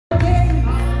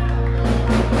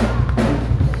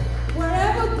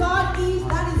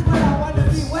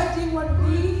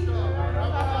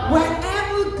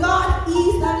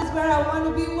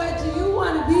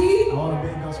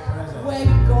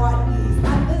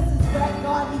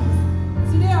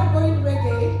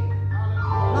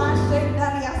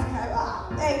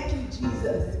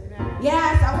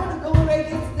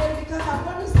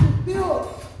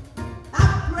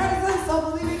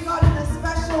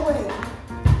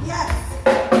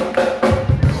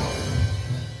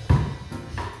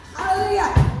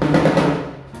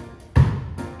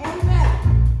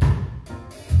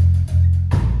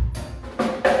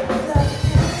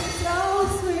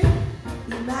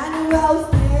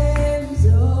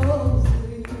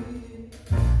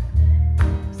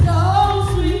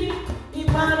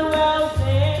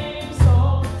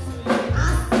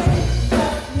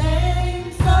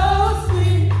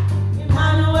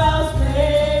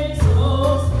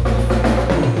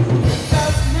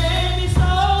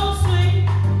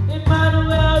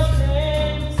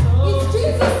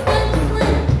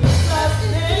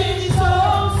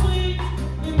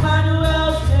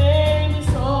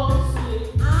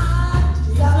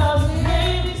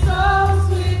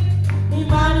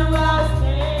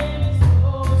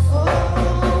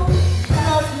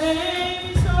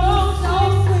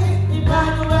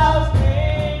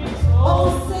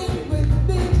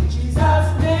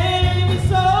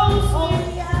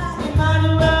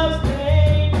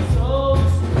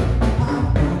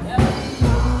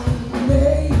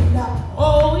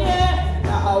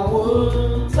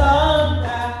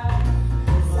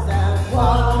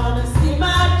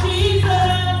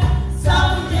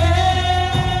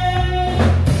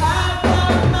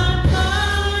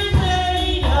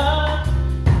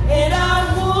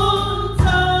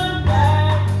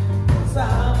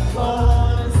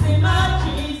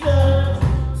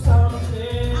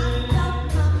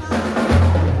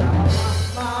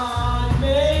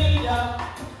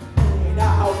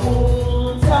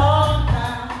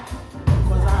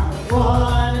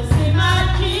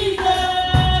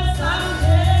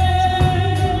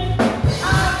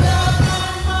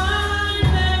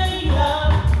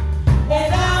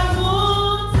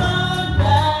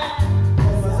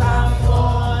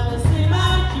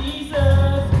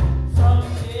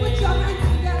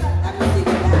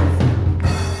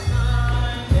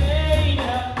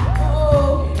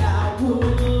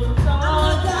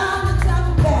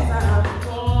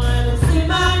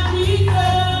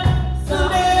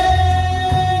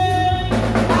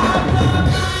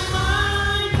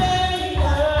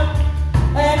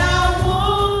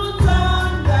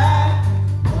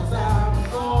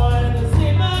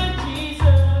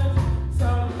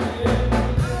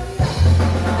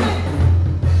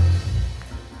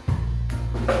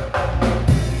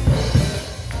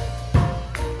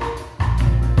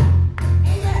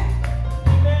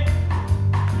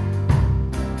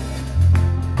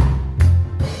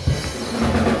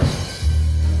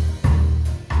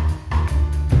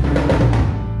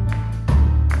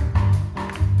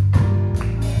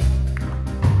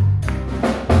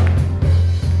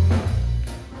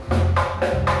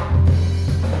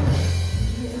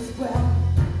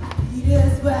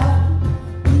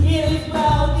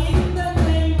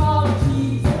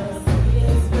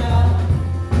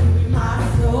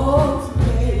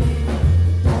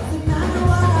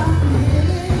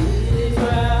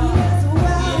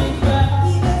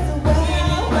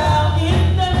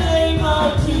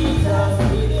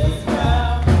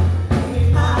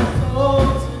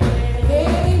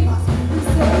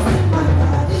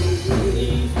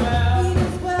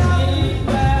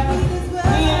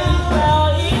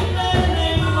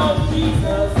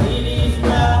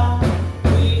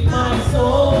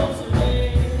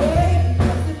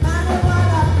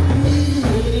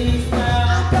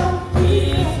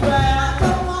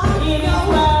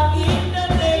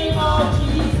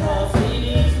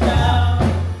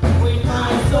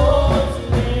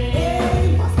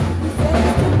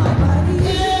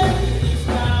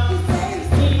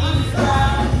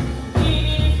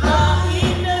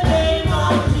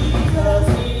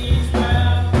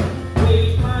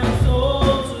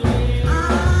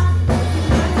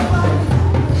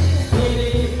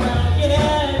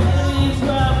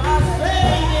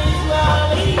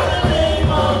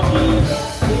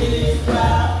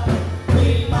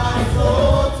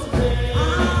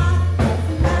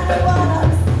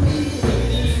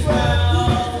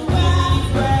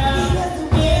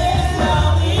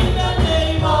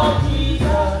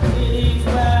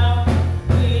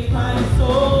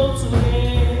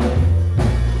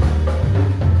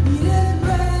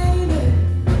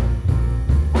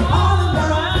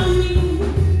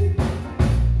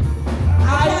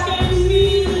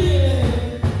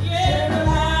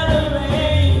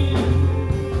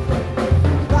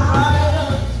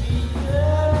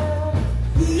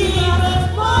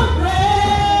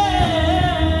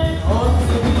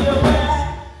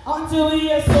until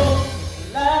we are so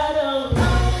light of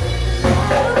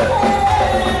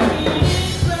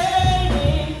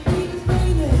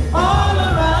all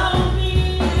around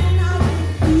me.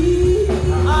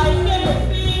 I can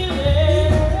feel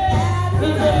it.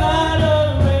 It's a light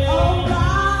of rain.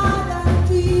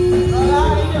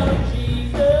 Light of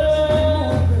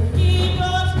Jesus. Keep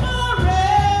us forever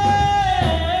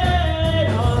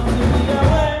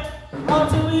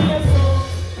until we are so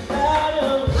light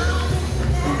of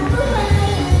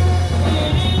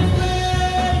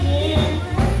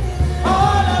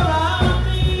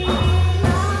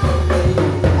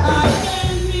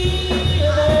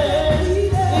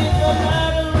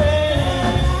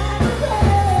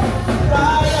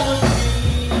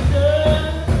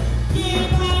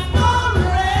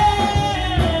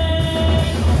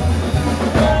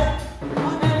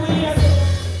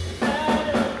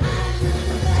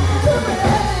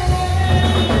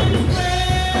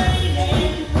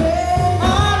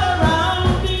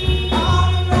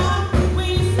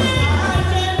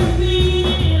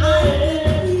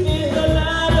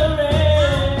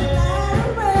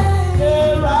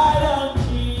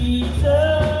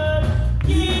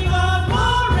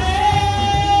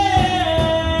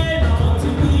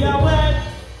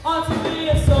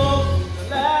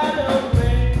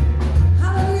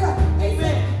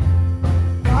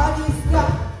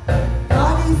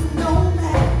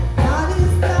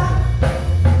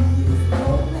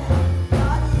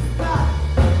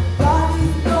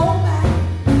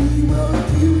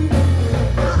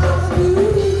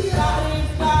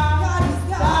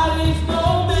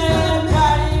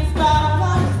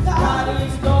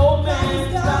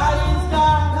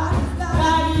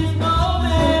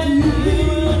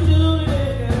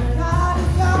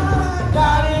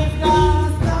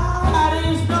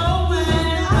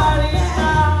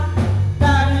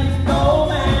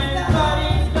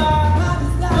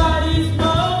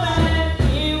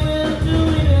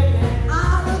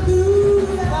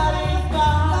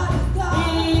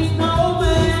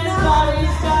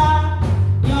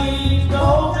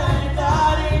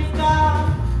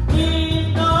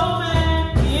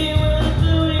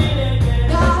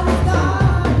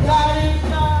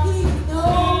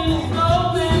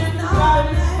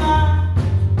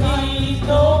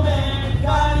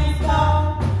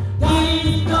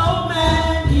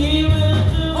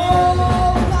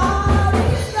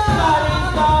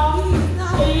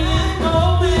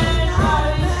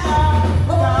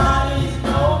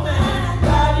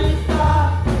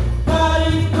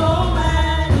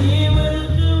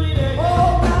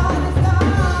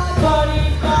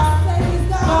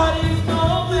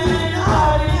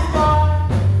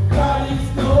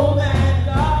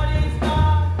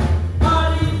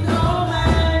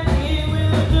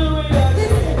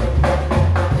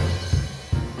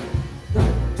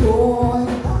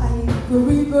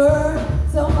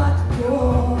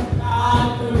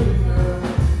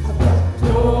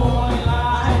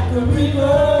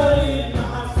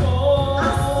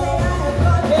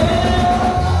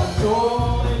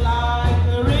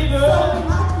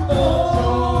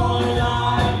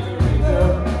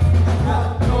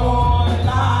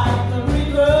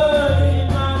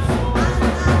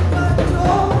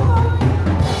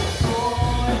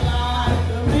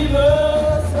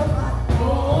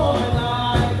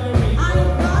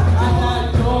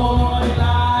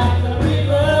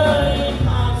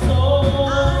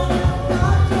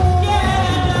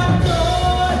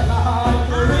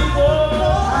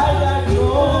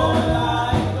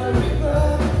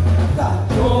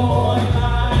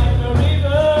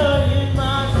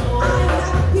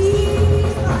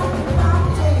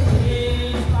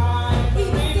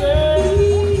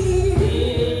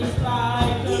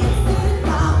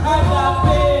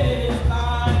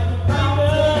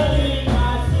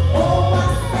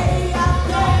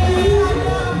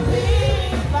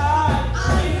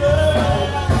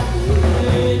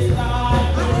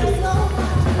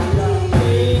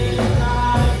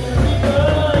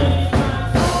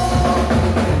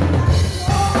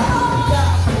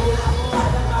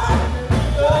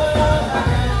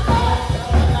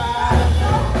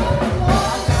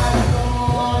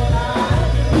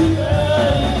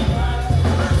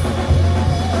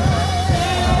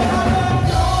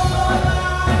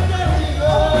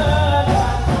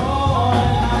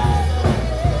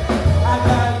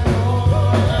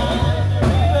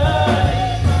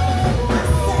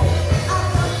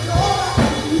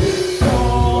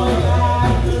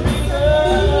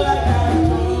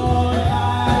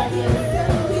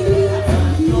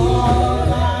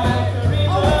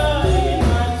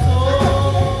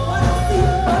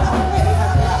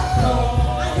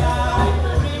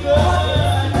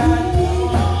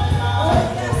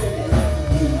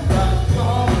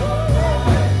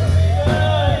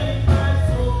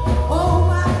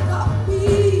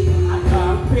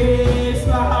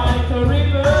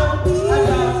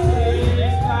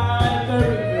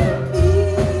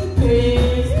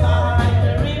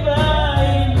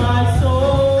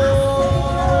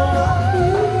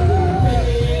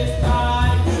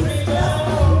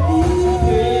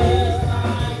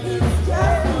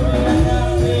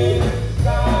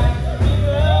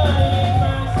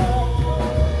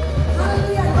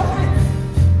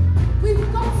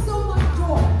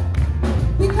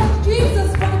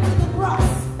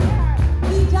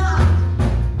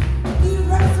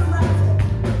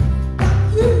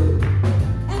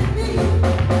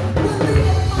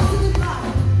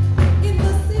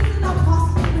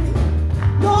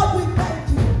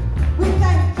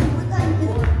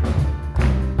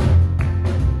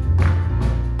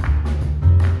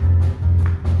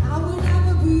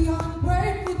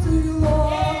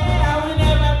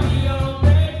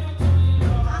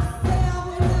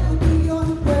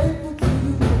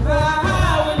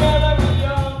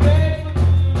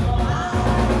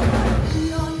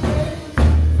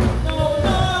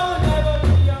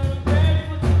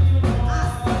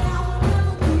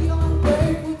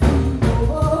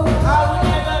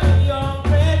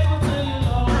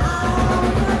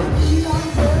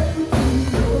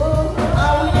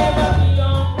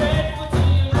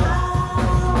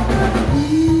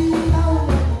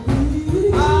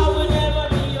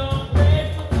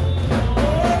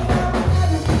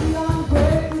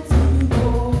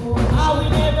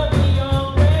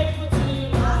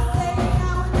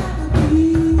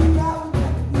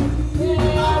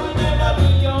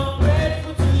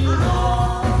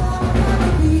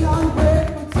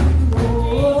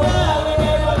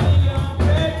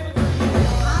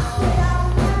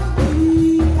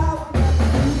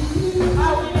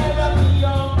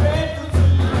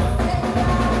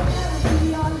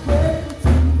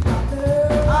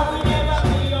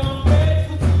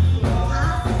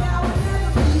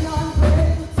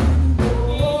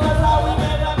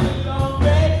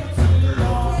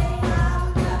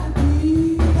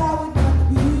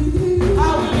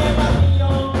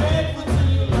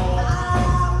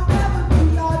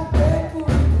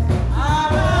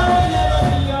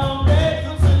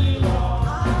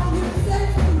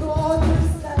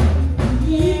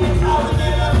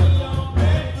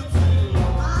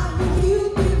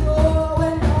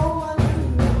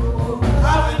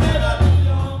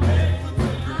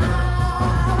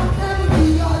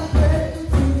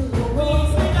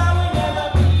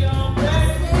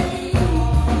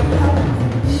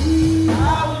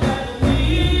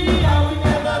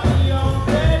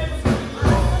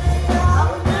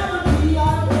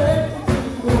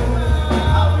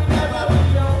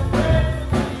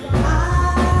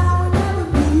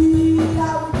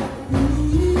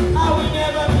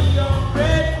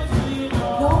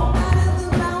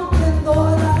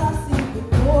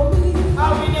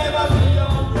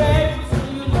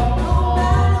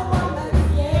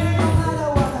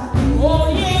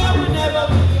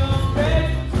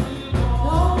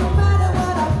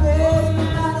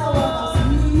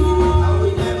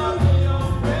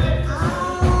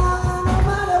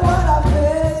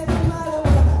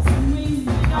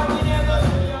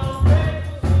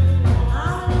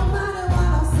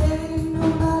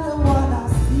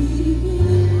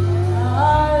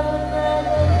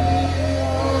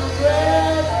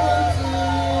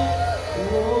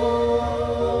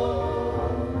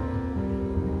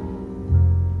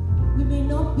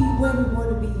not be where we want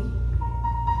to be,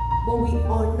 but we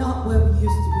are not where we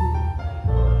used to be.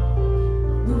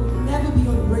 We will never be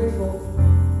ungrateful.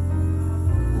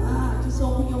 Just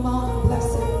open your mouth and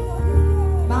bless him.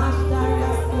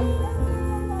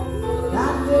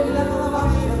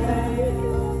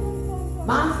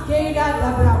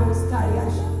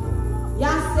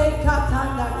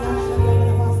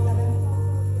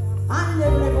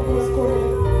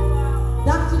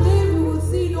 That today we will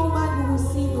see no man, we will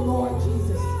see the Lord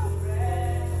Jesus.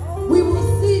 We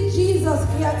will see Jesus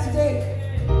here today.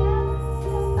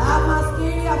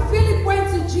 Philip went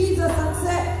to Jesus and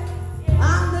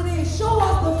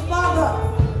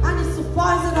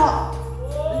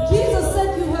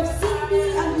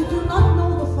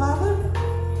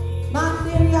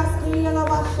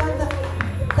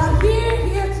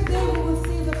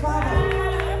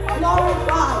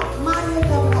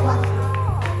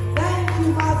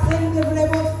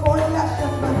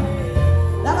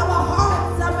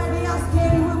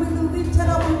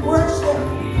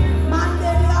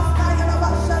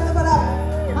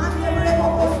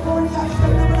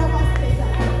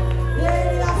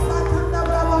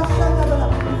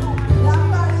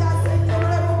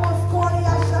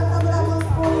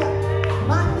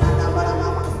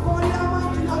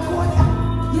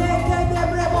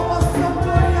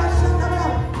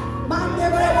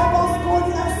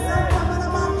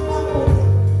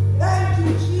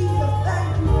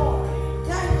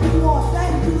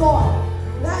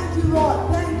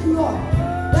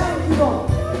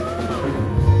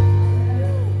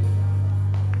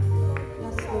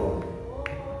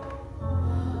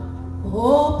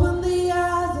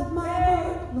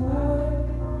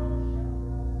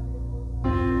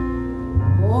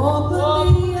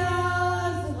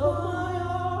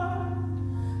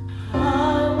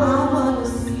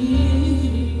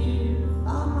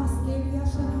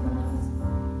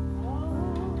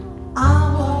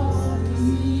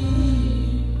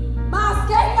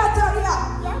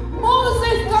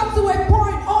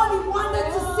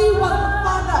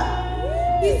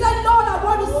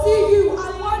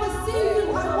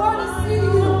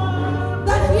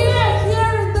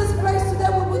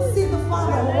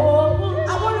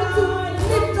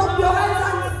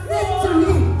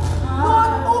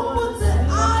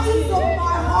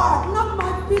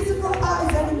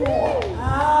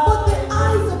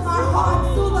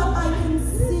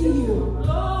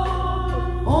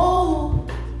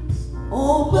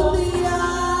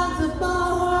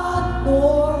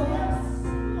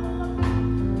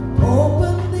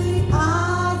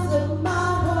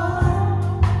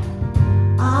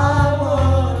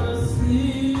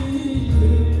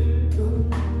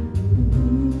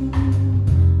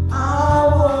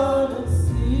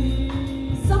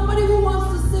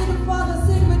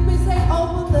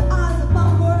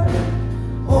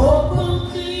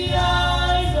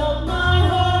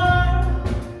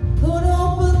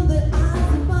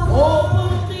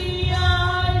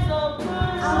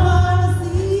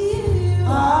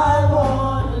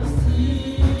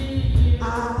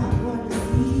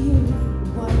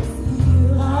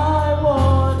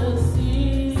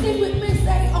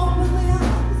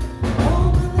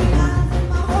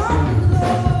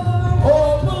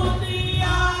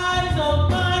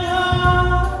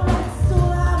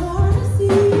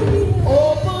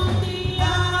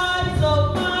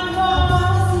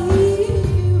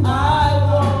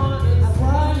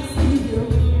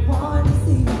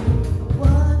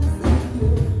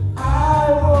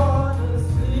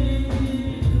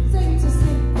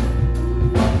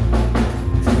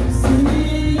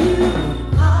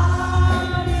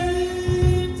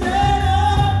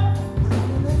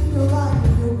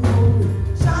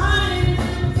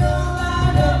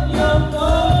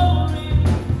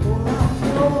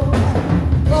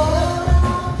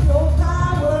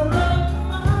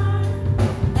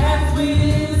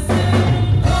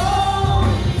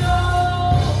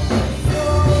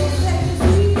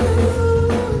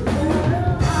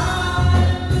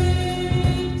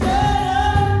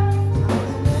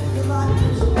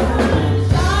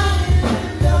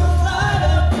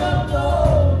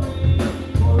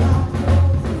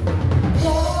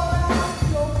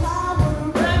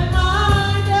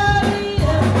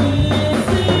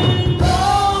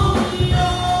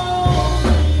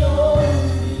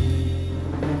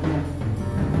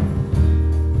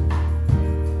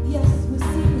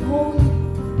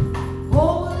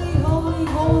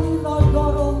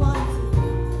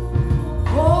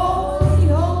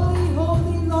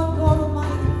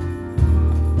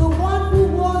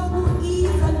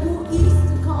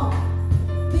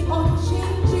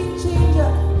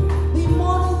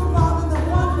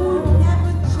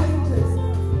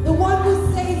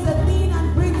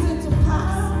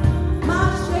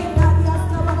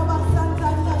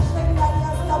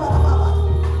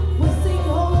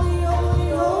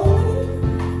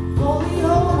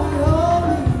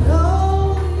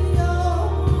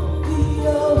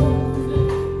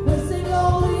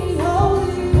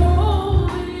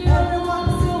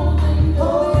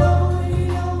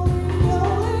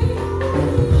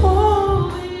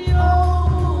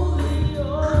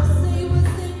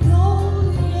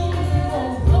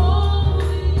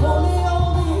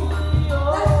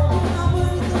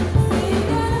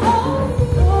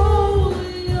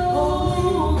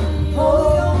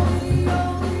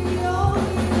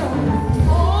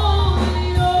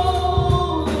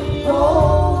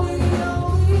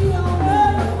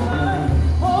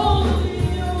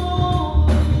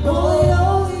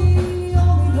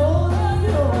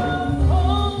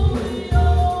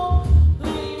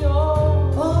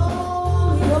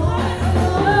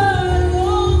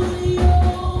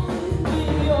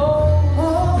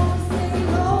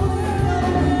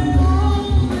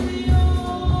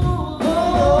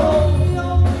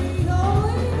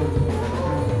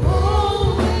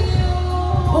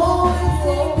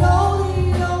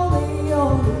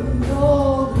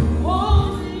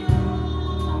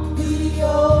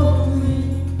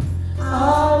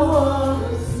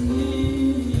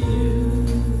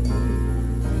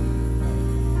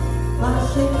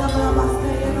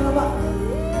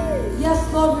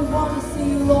Lord, we want to see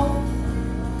you, Lord.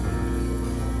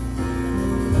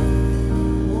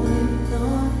 Falling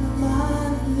on my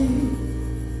knees,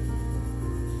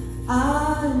 I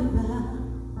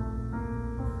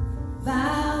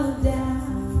bow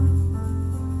down.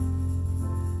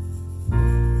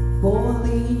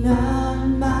 Falling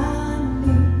on my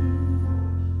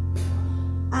knees,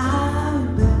 I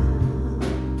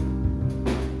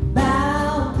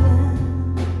bow down.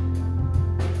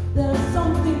 There are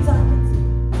some things I can say.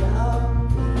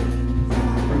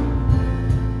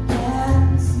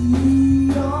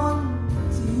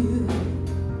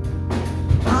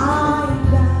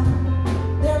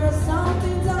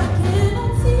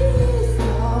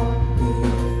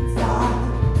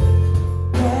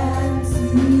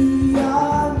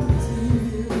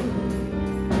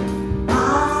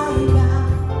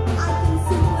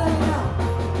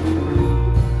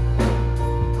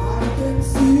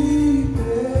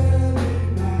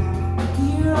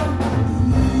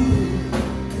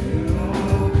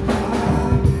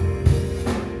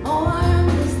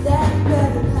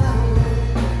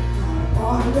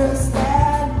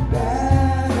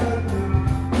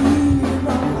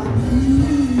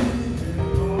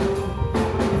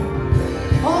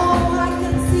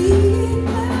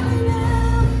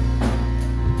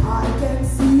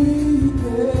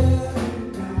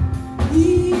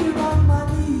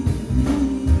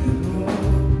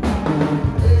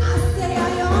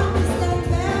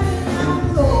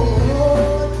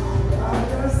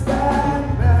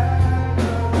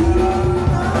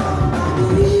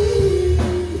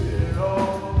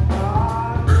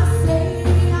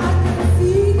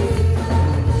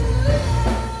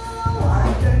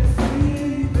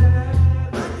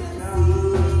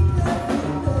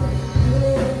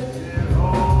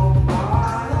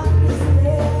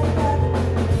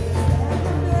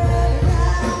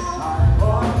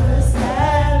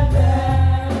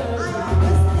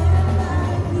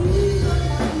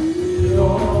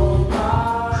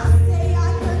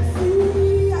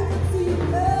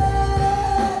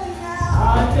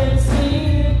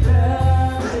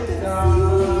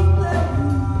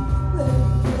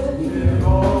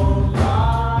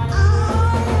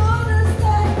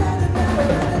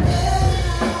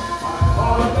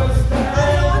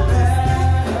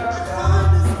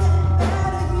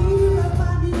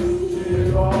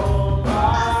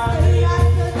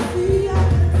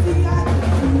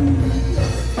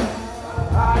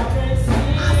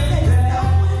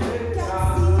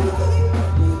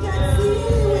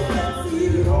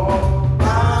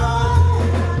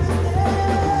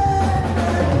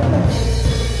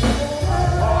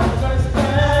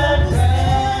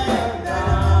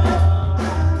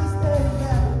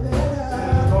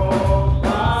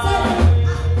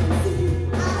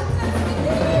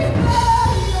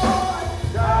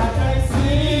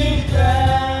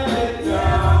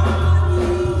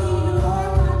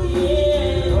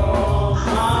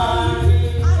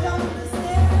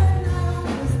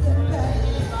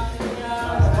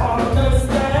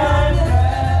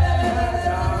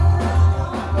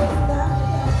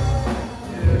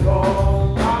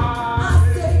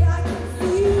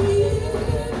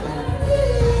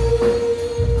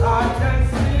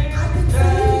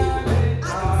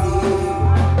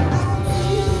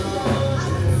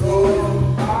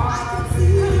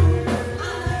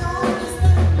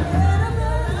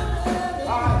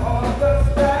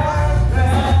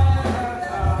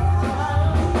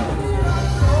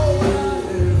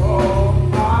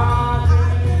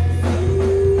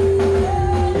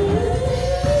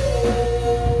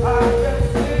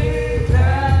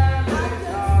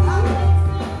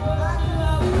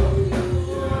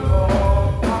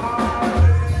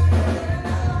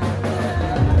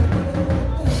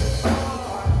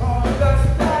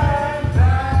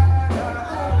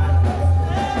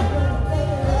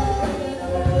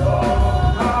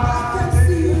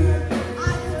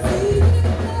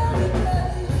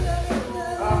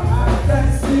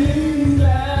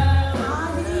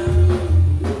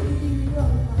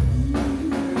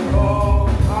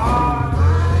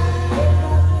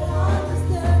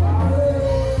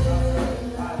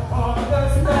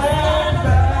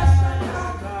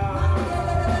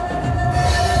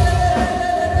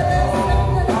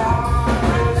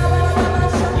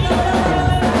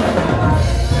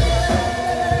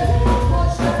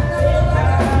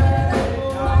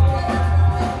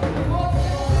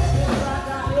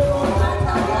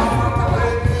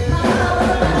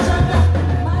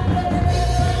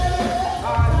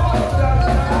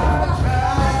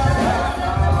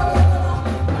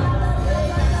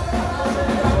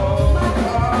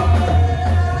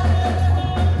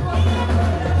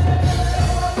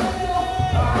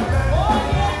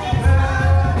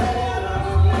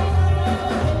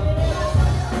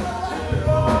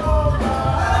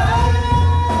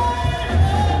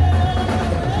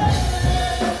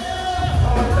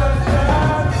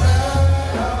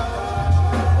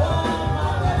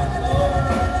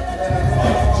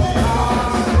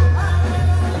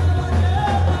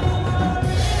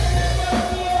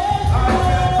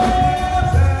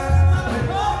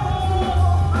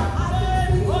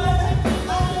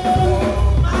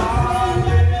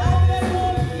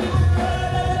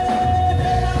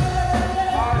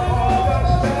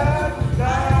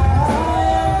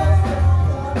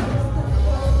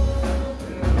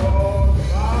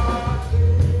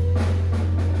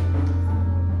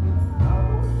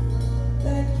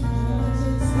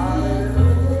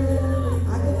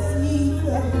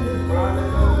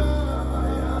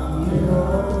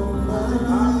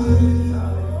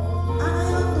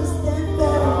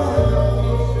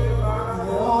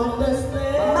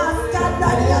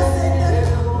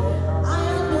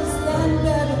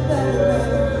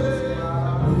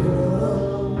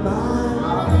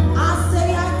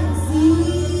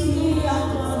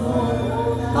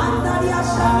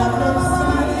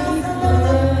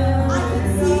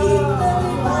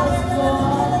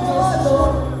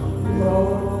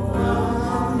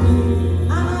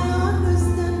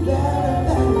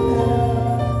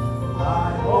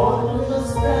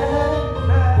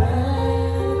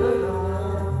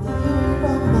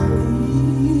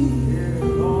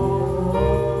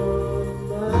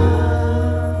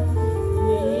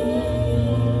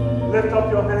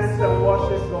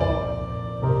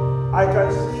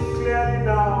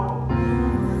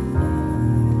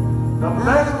 The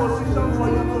best position for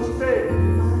you to stay,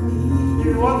 if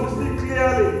you want to see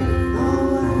clearly, if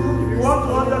you want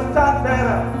to understand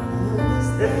better, is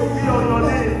to be on your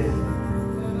knees.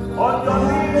 On your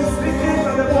knees, speaking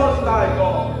to the Most High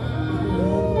God.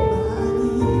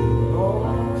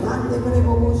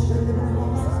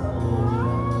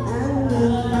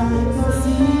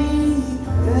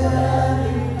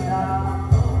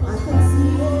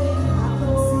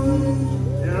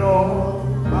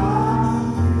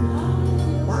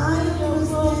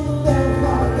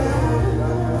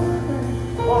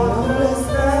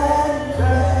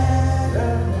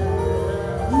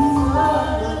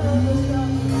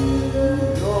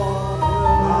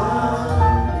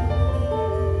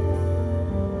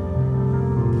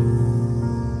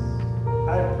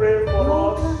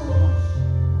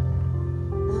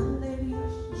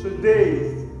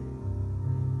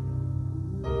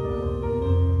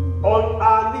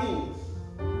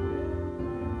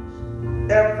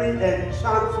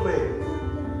 Enchantment,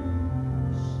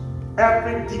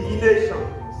 every divination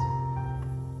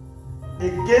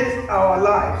against our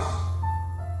lives,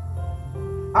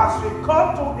 as we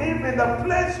come to Him in the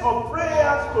place of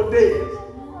prayers today,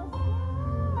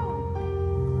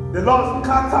 the Lord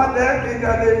scatter them in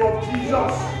the name of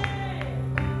Jesus.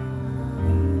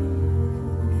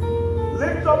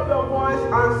 Lift up your voice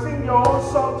and sing your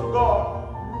own song to God.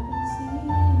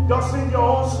 Just sing your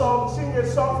own song. Sing a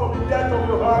song from the depth of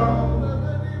your heart.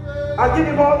 And give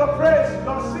Him all the praise.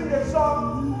 Just sing a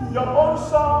song, your own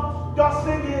song. Just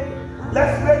sing it.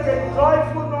 Let's make a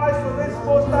joyful noise for this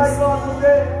Most High God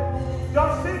today.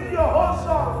 Just sing your whole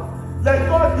song. Let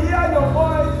God hear your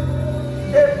voice.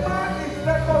 A man is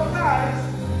recognized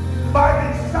by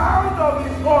the sound of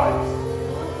his voice.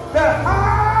 The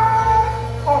heart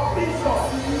of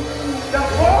Esau. The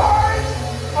voice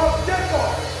of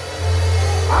Jacob.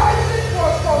 Isaac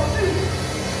was confused,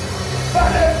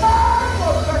 but a man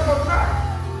was recognized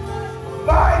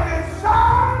by the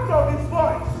sound of his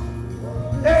voice.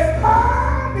 A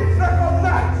man is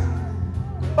recognized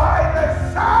by the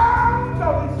sound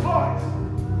of his voice.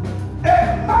 A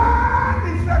man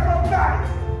is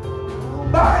recognized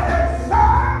by the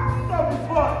sound of his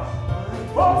voice.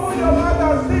 Open your mouth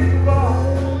and sing to God.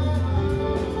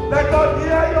 Let God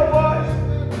hear your voice.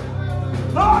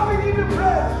 Lord, we give you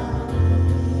praise.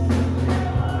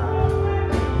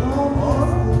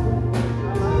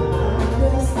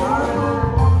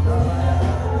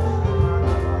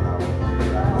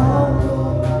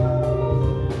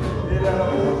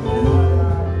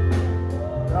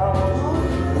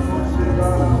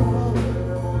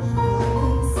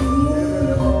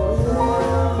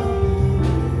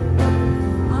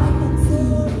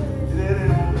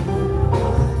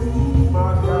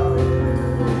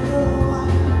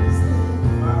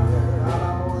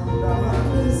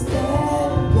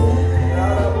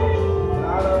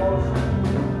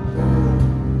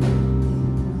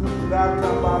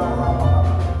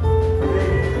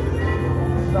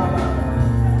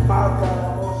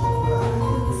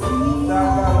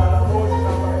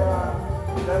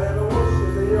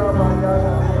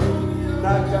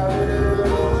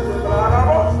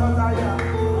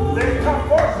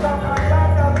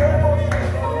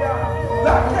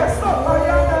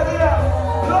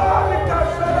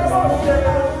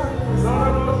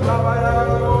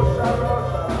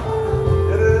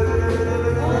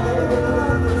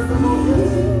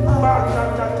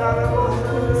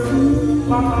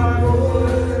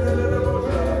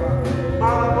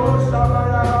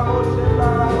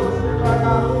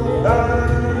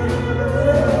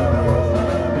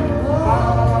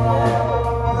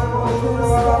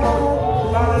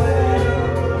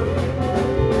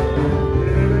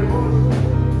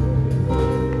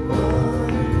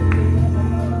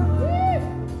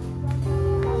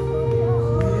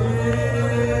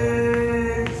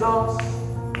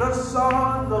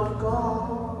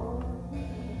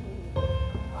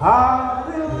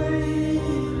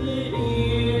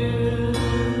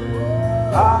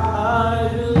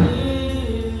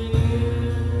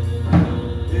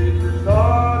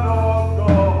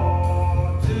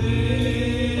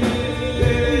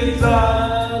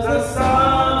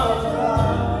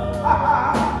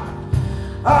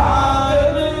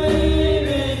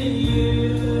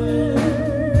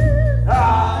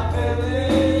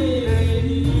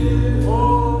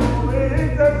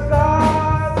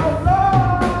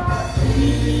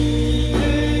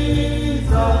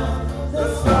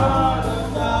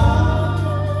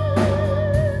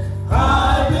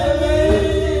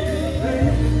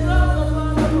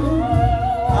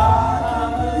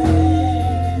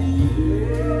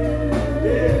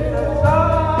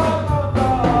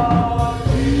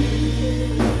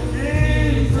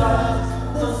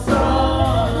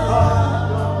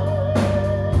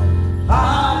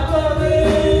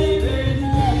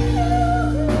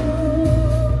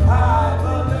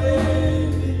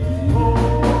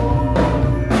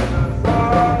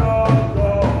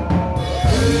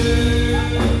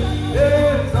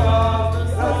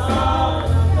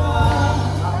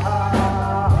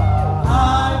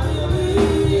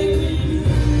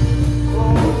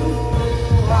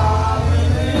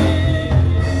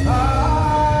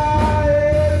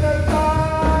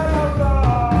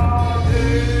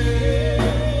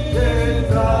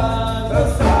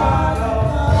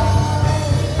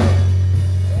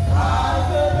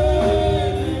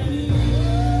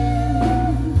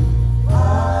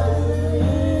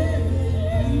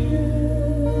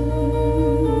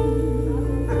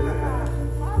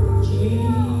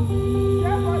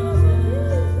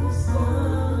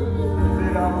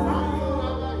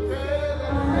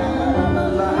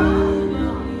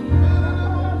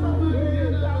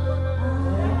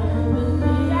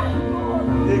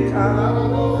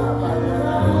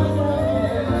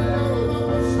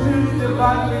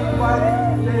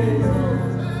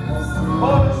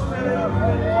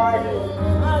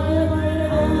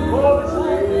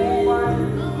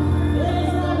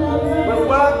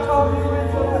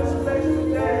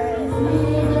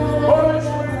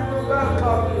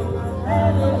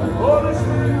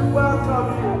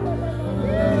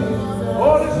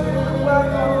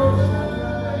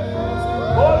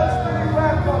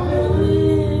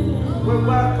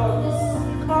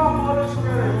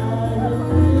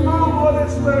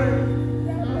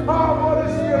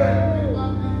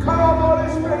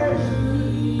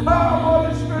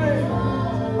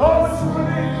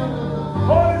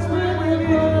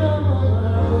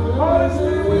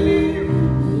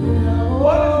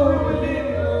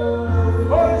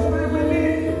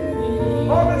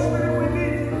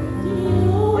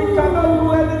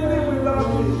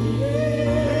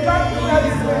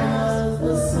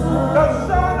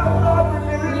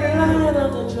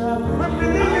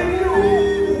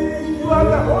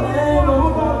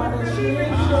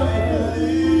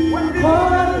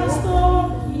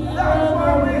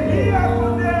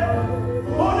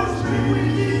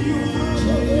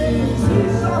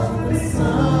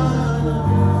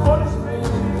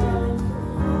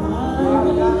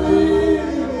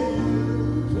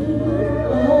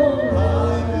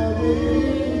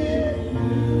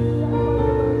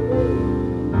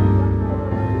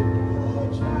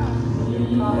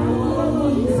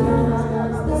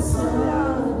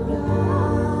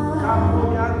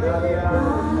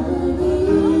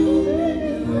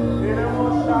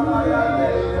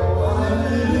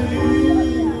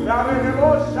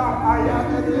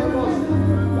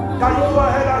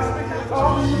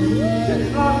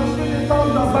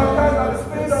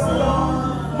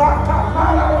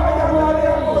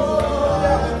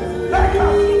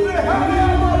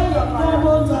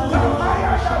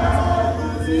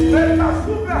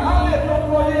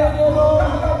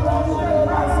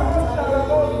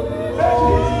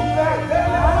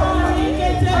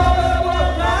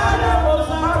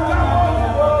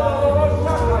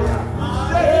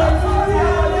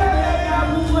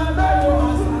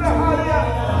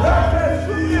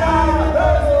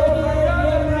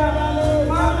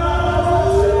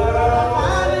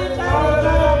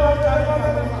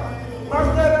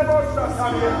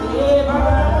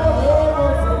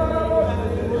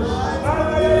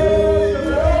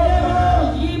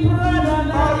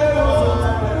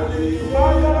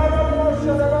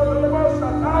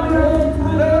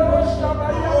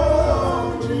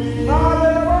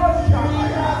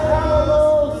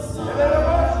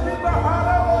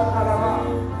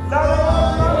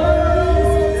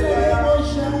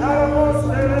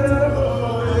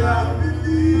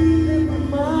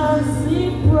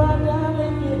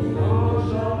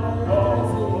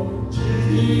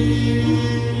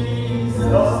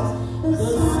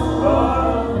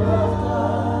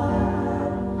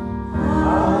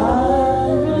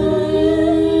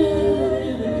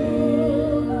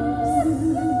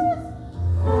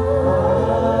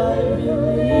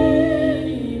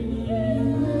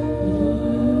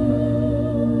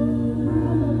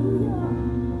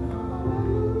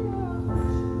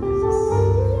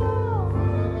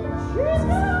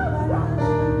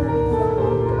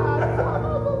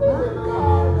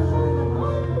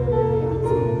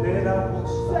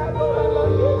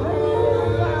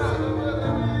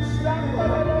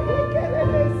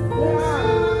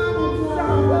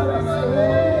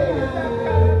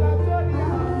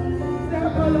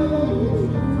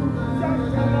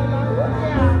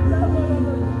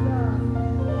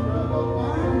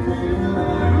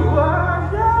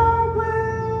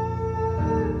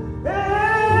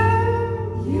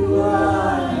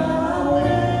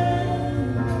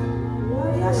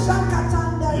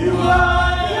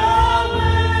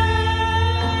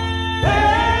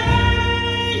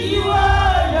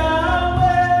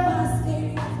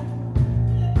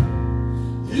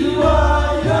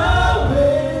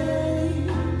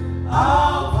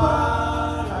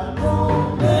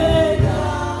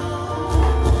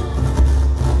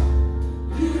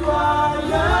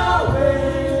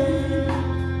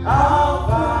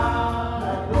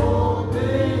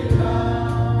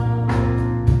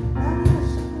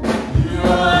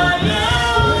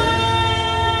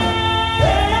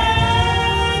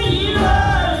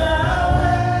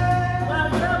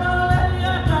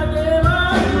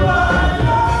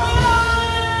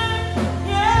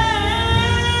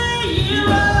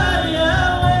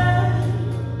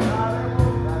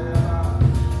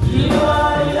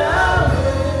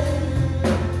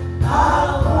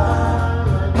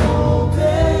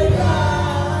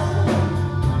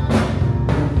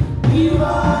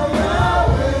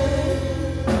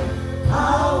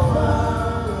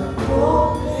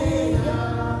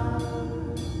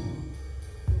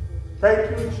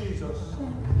 Thank you, Jesus.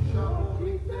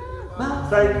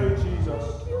 Thank you, Jesus.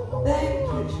 Thank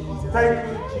you, Jesus. Thank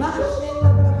you, Jesus.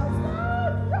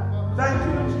 Thank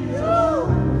you, Jesus.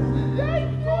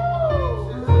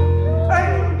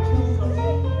 Thank you, Jesus.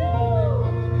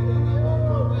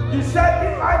 You said,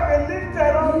 if I be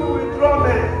lifted up, you will draw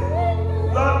men.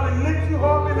 Lord, we lift you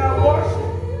up in our worship.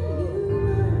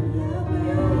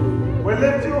 We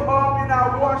lift you up in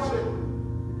our worship.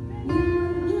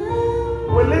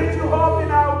 We lift you up in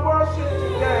our worship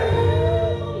today.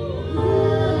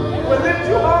 We lift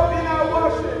you up in our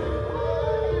worship.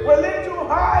 We lift you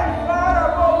high, far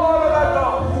above all other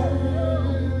gods.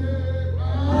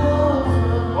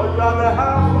 For you are the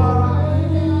Alpha.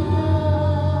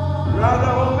 You are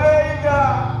the Omega.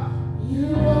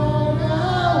 You are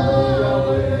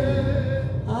Yahweh.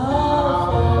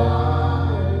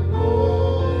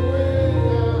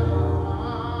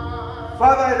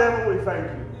 Father in heaven, we thank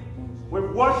you.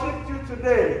 We've worshipped you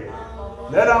today.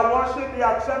 Let our worship be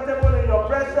acceptable in your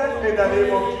presence in the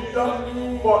name of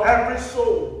Jesus. For every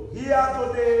soul here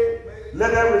today,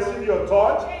 let them receive your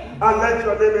touch and let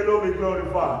your name alone be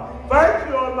glorified. Thank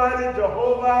you, Almighty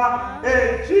Jehovah.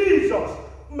 In Jesus'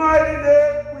 mighty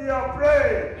name we are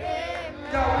praying.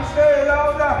 Can we say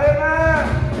louder, amen?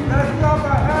 Let's clap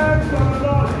our hands for the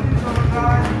Lord Jesus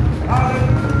Christ.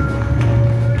 Hallelujah.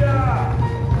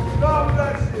 God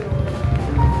bless you.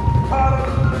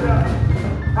 Hallelujah.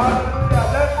 Hallelujah.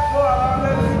 Let's go around.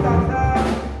 Let's meet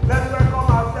ourselves. Let's welcome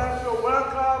ourselves. You're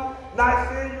welcome. Nice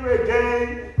seeing you again.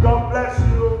 God bless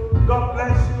you. God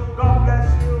bless you. God bless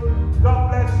you. God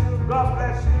bless you. God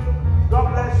bless you. God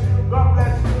bless you. God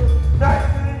bless you. Nice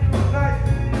seeing you. Nice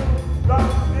seeing you. God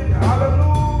bless you.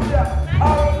 Hallelujah.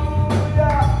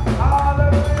 Hallelujah.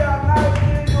 Hallelujah. Nice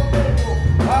seeing you, people.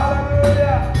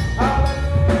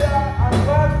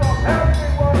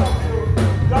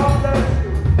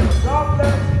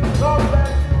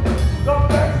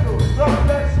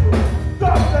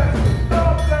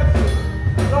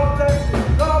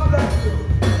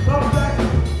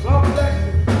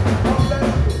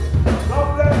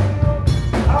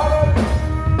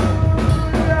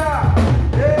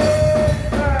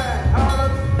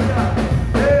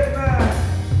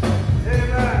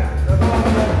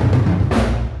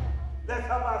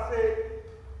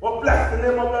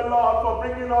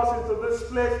 to this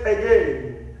place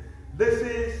again. This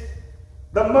is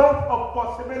the month of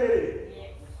possibility.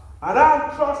 And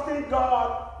I'm trusting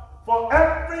God for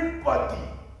everybody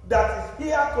that is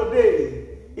here today.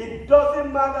 It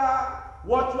doesn't matter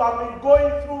what you have been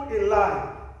going through in life.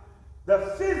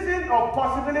 The season of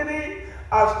possibility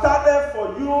has started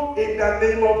for you in the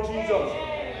name of Jesus.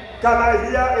 Can I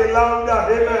hear a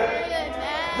louder amen?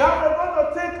 Now we're going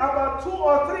to take about 2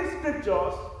 or 3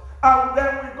 scriptures and then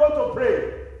we're going to pray.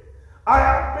 I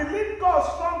have believed God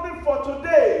strongly for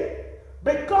today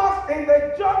because in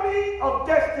the journey of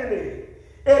destiny,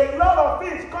 a lot of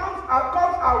things comes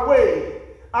our way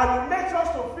and it makes us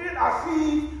to feel as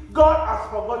if God has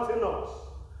forgotten us.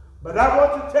 But I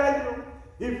want to tell you,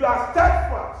 if you are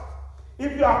steadfast,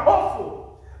 if you are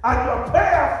hopeful, and you are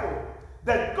prayerful,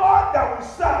 the God that we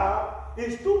serve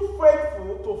is too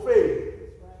faithful to fail.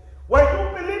 When you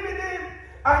believe in Him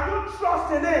and you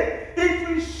trust in Him, it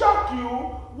will shock you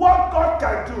what God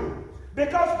can do.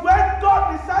 Because when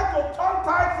God decides to turn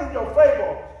tides in your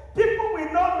favor, people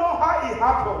will not know how it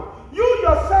happened. You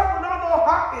yourself will not know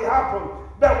how it happened.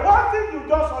 But one thing you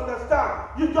just understand,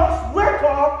 you just wake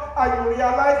up and you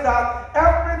realize that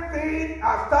everything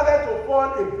has started to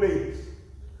fall in place.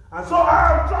 And so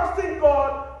I am trusting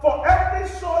God for every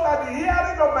soul that is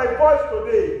hearing of my voice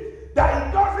today, that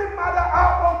it doesn't matter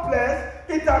how hopeless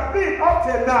it has been up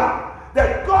till now,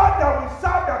 the God that we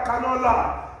serve that cannot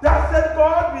lie, that said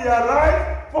God will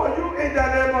arise for you in the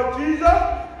name of Jesus,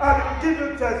 and He will give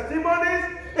you testimonies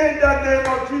in the name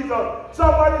of Jesus.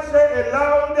 Somebody say a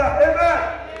loud amen.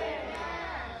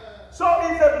 So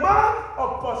it's a month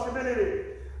of possibility.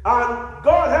 And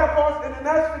God help us in the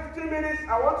next 15 minutes.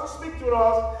 I want to speak to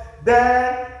us.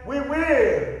 Then we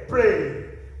will pray.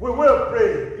 We will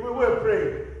pray. We will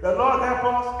pray. The Lord help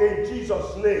us in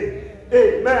Jesus' name.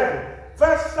 Amen.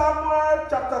 1 Samuel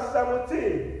chapter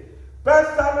 17. 1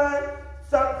 Samuel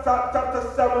chapter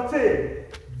 17.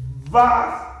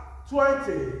 Verse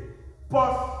 20.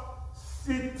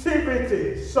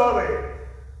 Positivity. Sorry.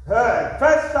 1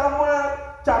 Samuel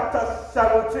chapter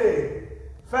 17.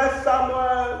 1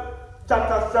 Samuel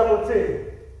chapter 17.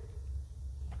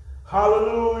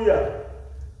 Hallelujah.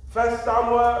 1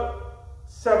 Samuel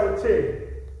 17.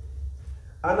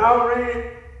 And I'll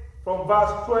read from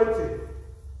verse 20.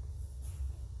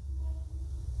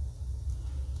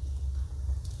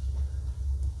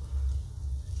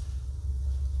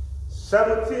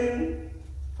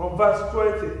 From verse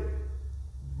 20.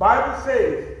 Bible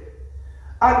says,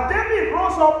 and David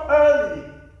rose up early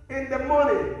in the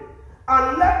morning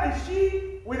and left the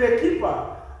sheep with a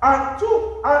keeper and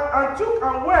took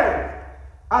and went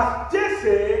as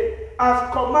Jesse has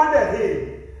commanded him.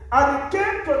 And he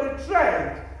came to the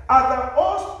trench as the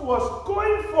host was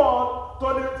going forth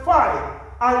to the fight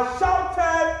and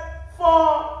shouted for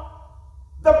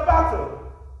the battle.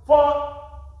 For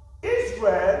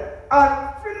Israel and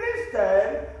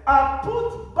Philistine have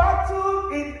put battle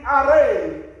in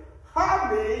array,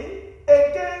 army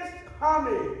against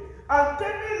army. And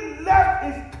David left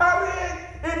his carriage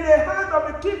in the hand of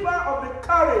the keeper of the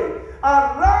carriage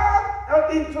and ran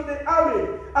into the army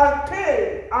and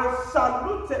came and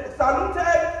saluted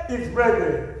his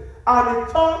brethren. And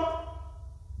he talked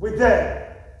with them.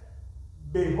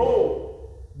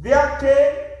 Behold, there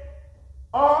came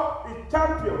up a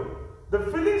champion, the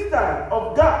Philistine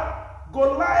of God,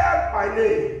 Goliath by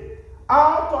name,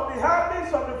 out of the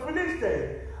armies of the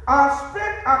Philistines, and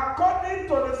spake according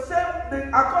to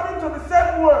the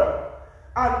same word.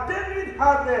 And David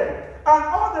had them, and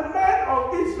all the men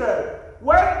of Israel,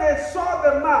 when they saw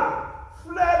the man,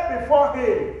 fled before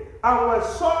him, and were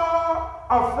sore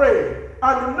afraid.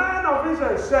 And the men of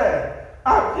Israel said,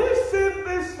 have you seen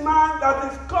this man that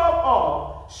is come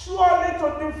up, surely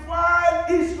to defile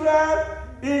Israel?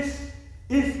 Is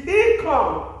he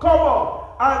come up?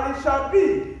 And it shall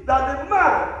be that the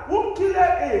man who killed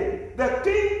him, the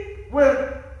king will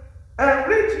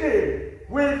enrich him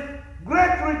with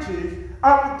great riches,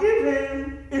 and will give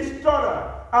him his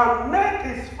daughter, and make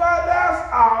his father's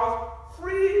house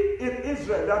free in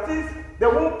Israel. That is, they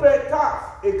won't pay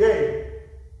tax again.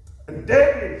 And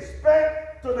David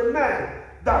spake to the man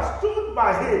that stood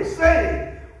by him,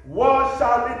 saying, what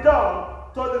shall be done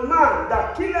to the man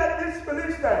that killed this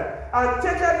Philistine, and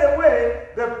taken away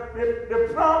the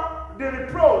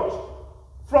reproach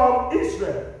from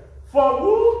Israel? For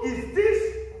who is this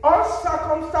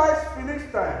uncircumcised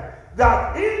Philistine,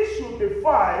 that he should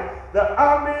defy the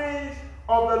armies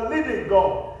of the living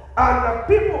God? And the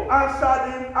people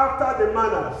answered him after the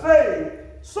manner, saying,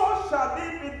 so shall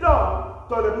it be done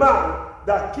to the man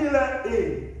that killed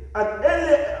him. And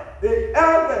Eliab, the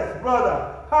eldest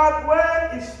brother, heard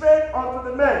when he spake unto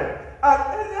the men, And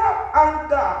Eliab's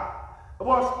anger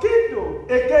was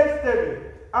kindled against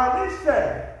David. And he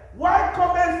said, why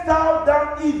comest thou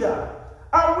down hither?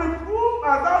 And with whom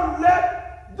hast thou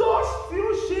left those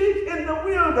few sheep in the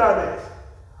wilderness?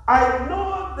 I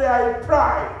know thy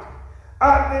pride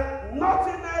and the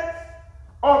naughtiness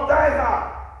of thy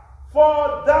heart,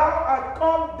 for thou art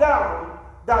come down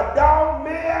that thou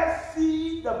mayest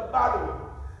see the battle.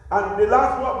 And the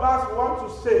last verse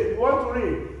we want to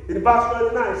read in verse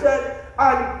 29, it said,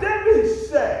 and David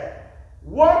said,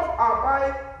 what have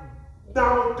I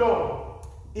now done?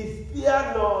 Is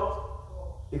there not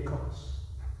a cause?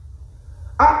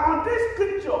 And on this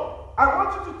scripture, I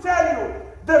want you to tell you,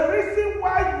 the reason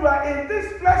why you are in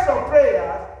this place of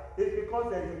prayer is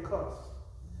because there is a cause.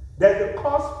 There's a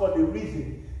cause for the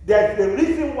reason. There's the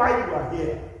reason why you are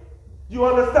here. You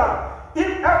understand?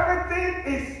 If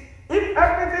everything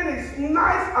is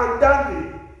nice and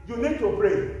dandy, you need to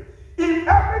pray. If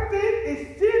everything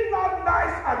is still not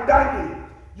nice and dandy,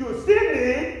 you still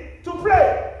need to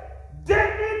pray.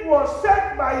 David was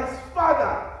sent by his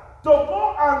father to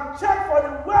go and check for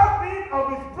the well-being of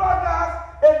his brothers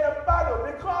in the battle,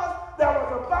 because there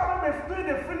was a battle between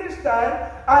the Philistines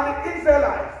and the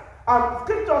Israelites. And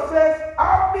scripture says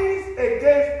armies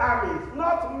against armies,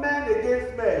 not men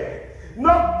against men,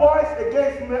 not boys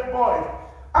against boys,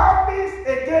 armies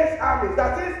against armies.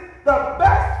 That is the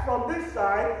best from this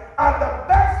side and the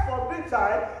best from this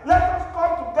side. Let us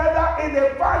come together in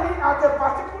a valley at a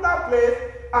particular place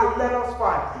and let us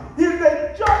fight. It's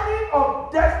a journey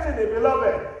of destiny,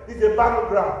 beloved. It's a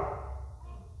battleground.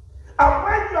 And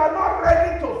when you are not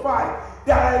ready to fight,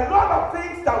 there are a lot of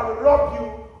things that will rob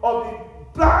you of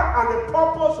the plan and the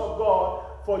purpose of God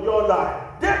for your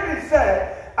life. David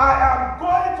said, I am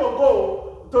going to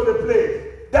go to the place.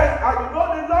 And you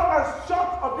know the long and short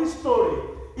of this story,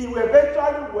 he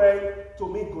eventually went to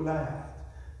meet Goliath.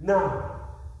 Now,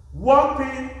 one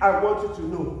thing I want you to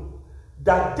know,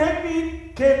 that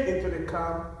David came into the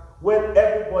camp when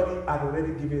everybody had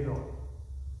already given up.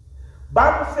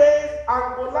 Bible says,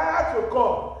 and Goliath will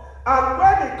come, and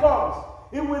when he comes,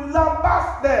 he will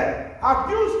lambast them,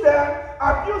 abuse them,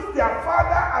 abuse their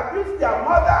father, abuse their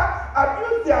mother,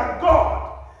 abuse their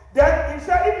God. Then he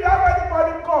said, if you have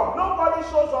anybody come, nobody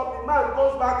shows up, the man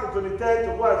goes back into the tent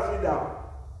to go and sit down.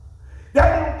 Then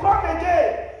he will come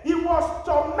again. He was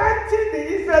tormenting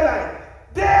the Israelites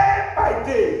day by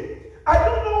day. I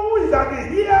don't know who is at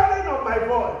the hearing of my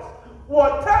voice.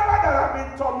 Whatever that has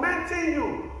been tormenting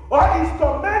you, or is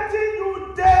tormenting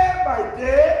you day by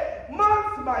day,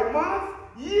 month by month,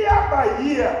 year by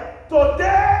year,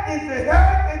 today is the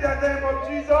help in the name of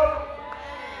Jesus.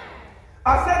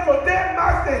 I said today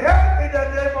marks the help in the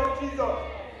name of Jesus.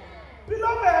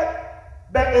 Beloved,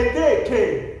 but a day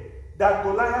came that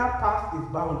Goliath passed his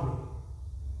boundary.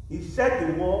 He said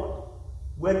the word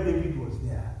when David was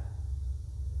there.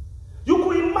 You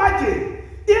could imagine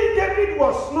if David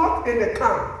was not in the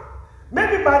camp,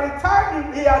 maybe by the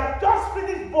time he had just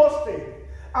finished boasting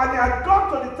and he had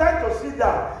gone to the tent to sit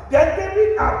down, then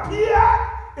David appeared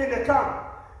in the camp.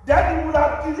 Then he would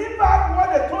have delivered what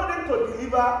they told him to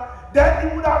deliver. Then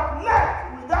he would have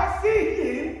left without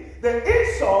seeing the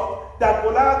insult that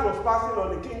Goliath was passing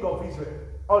on the king of Israel,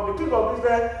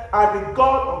 and the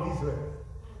God of Israel.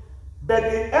 But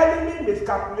the enemy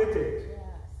miscalculated.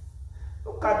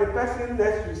 Look at the person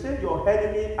next to you. Say your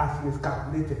enemy has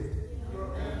miscalculated.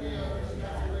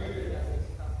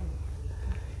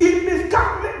 He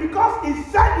miscalculated because he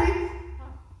said it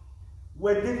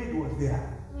when David was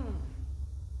there.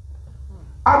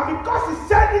 And because he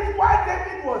said it while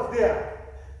David was there,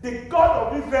 the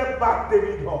God of Israel backed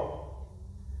David up.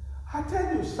 I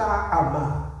tell you, sir,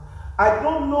 Amma, I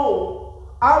don't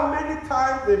know how many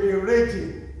times they've been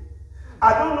raging.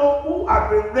 I don't know who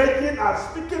have been raging and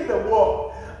speaking the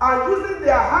word and using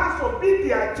their hands to beat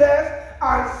their chest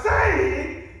and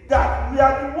saying that we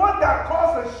are the one that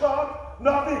caused the shot,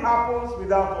 nothing happens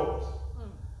without us.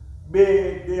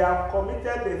 They have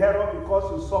committed the error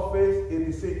because you surface in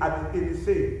the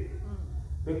same.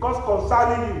 Because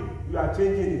concerning you, you are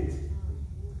changing it.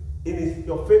 It is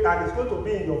your favor, and it's going to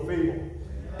be in your favor.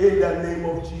 In the name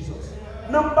of Jesus.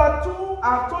 Number 2,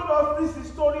 I've told us this is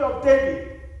the story of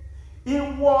David. He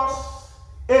was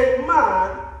a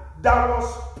man that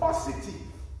was positive,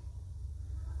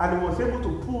 and he was able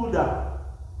to pull down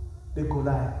the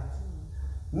Goliath.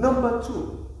 Number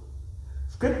 2,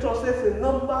 Scripture says in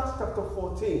Numbers chapter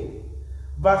 14,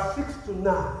 verse 6 to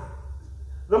 9.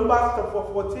 Numbers chapter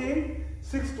 14,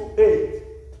 6 to 8.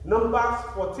 Numbers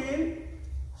 14,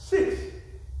 6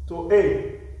 to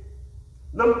 8.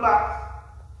 Numbers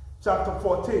chapter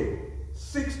 14,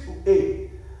 6 to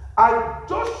 8. and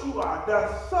Joshua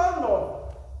the son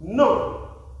of Nun,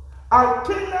 and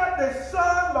Caleb the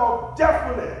son of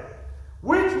Jephunneh,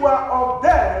 which were of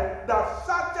them that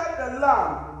searched the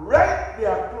land, rent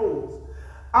their clothes.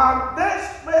 And they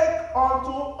spake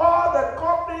unto all the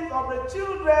companies of the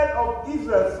children of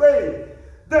Israel, saying,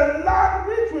 the land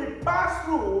which we pass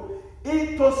through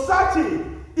into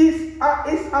searching is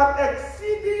an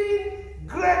exceeding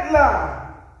great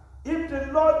land. If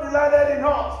the Lord delighted in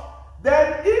us,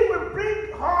 then he will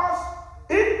bring us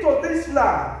into this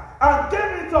land and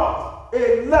give it us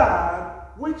a land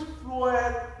which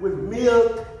floweth with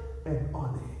milk and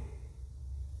honey.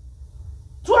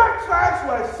 12 tribes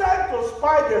were sent to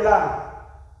spy the land.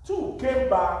 2 came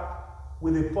back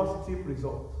with a positive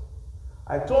result.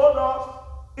 I told us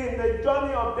in the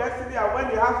journey of destiny, and when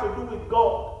it has to do with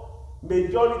God,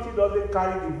 majority doesn't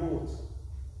carry the votes.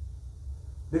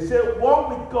 They say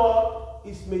one with God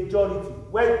is majority.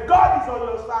 When God is on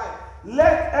your side,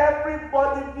 let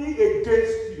everybody be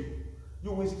against you.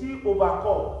 You will still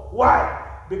overcome.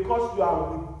 Why? Because you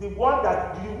are with the one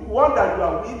that you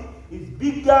are with is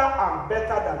bigger and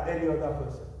better than any other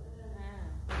person.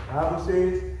 The Bible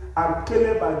says, and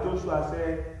Caleb and Joshua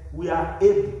said, we are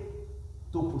able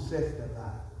to possess the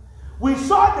land. We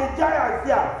saw the giants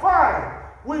there, fine.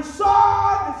 We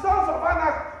saw the sons of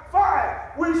Anak, fine.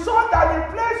 We saw that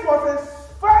the place was a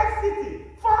fine city,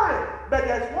 fine. But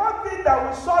there's one thing that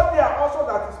we saw there also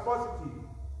that is positive,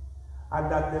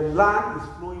 and that the land is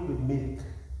flowing with milk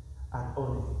and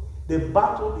honey. The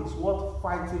battle is worth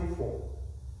fighting for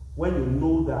when you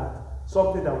know that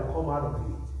something that will come out of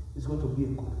it is going to be a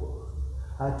good one.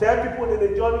 I tell people in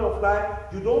the journey of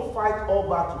life, you don't fight all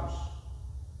battles.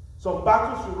 Some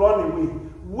battles you run away.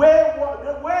 Where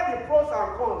the pros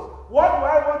and cons? What do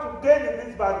I want to gain in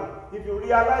this battle? If you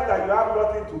realize that you have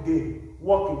nothing to gain,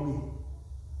 walk away.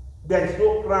 There is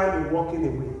no crime in walking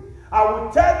away. I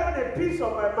will tell you the peace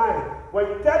of my mind. When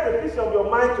you tell the peace of your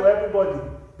mind to everybody,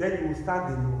 then you will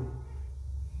stand alone.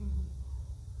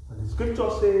 And the scripture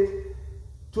says,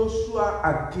 Joshua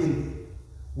and Caleb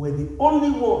were the only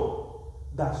one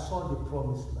that saw the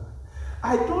promised land.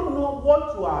 I don't know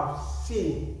what you have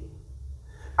seen.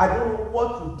 I don't know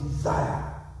what you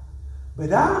desire.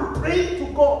 But I am praying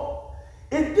to God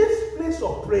in this place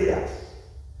of prayers.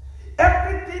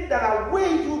 Everything that I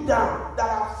weigh you down, that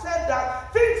I've said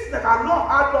that things that are not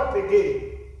add up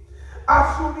again,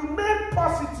 as you remain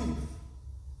positive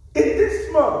in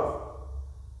this month,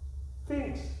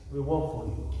 things will work for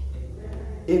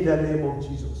you. In the name of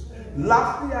Jesus.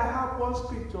 Lastly, I have one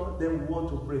scripture, then we want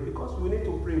to pray, because we need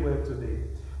to pray well today.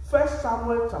 1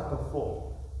 Samuel chapter 4.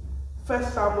 1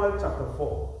 Samuel chapter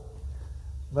 4,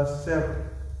 verse 7.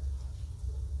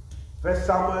 1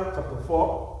 Samuel chapter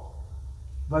 4,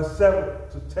 verse 7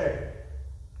 to 10.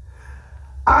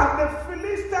 And the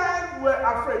Philistines were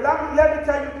afraid. Let me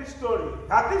tell you this story.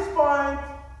 At this point,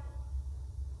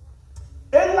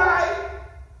 Eli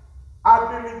had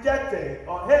been rejected,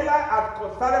 or Eli had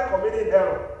started committing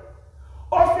error.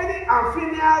 Ophni and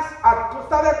Phinehas had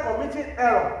started committing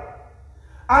error.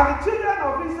 And the children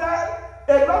of Israel,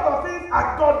 a lot of things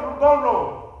had gone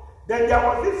wrong. Then there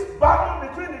was this battle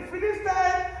between the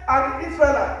Philistines and the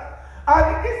Israelites. And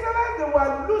the Israelites, they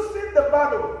were losing the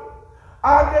battle.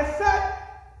 And they said,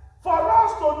 for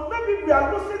us to, maybe we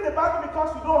are losing the battle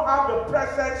because we don't have the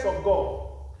presence of God.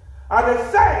 And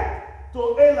they said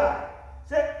to Eli,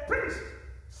 say, priest,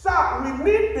 sir, we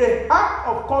need the Ark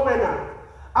of Covenant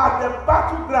at the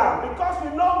battleground, because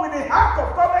we know with the Ark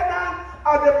of Covenant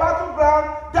at the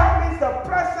battleground, that means the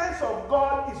presence of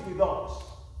God is with us.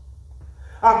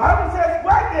 And the Bible says,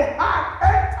 when the Ark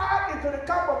entered into the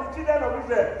camp of the children of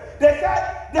Israel, they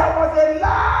said there was a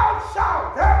loud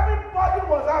shout. Everybody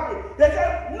was happy. They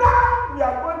said, now we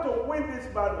are going to win this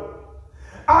battle.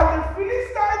 And the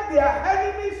Philistines, their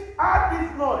enemies, heard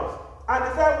this noise. And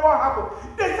they said, what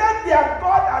happened? They said their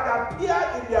God had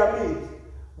appeared in their midst.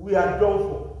 We are done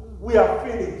for. We are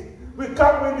finished. We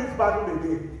can't win this battle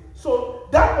again. So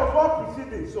that was what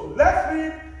preceded. So let's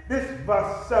read this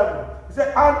verse 7. He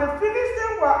said, and the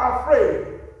Philistines were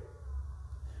afraid,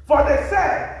 for they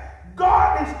said,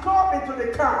 God is come into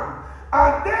the camp.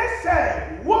 And they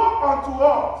said, woe unto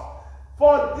us,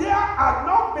 for there had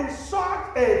not been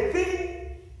such a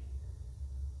thing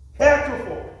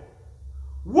heretofore.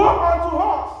 Woe unto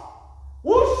us,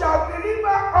 who shall deliver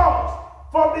us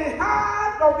from the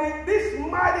hand of this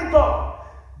mighty God?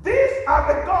 These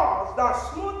are the gods that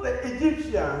smote the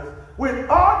Egyptians with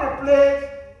all the plagues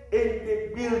in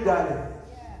the wilderness.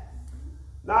 Yes.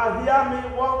 Now hear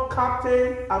me, one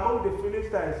captain among the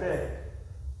Philistines said,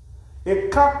 a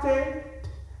captain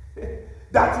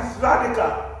that is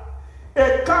radical,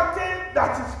 A captain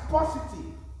that is positive.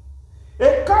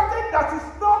 A captain that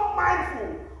is not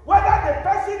mindful whether the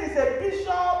person is a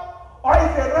bishop or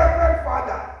is a reverend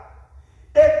father.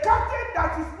 A captain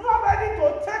that is not ready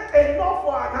to take a no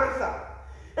for an answer.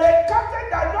 A captain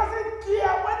that doesn't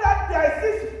care whether there is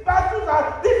this battles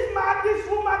and this man, this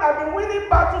woman have been winning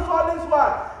battles all this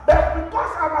while. But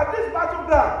because I'm at this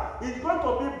battleground, it's going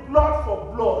to be blood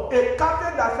for blood. A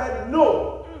captain that said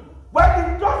no. But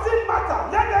it doesn't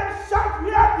matter. Let them shout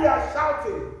where they are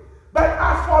shouting. But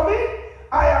as for me,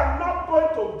 I am not going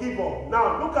to give up.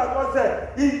 Now, look at what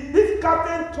said. This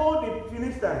captain told the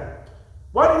Philistine.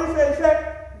 What did he say? He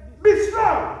said, be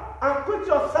strong and quit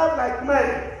yourself like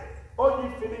men, O ye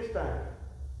Philistines.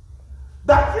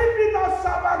 That ye be not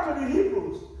servant to the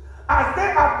Hebrews, as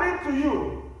they have been to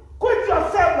you. Quit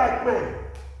yourself like men.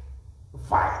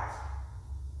 Fight.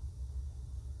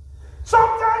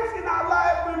 Sometimes in our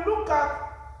life we look at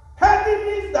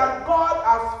enemies that God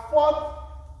has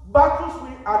fought battles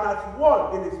with and has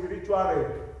won in the spiritual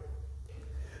realm.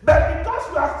 But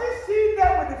because we are still seeing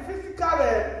them with the physical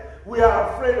realm, we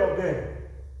are afraid of them.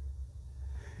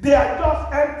 They are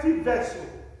just empty vessels.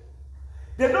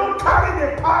 They don't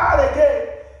carry the power again.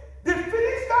 The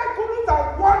Philistines couldn't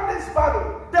have won this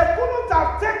battle. They couldn't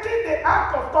have taken the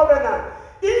Ark of Covenant.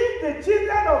 If the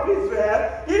children of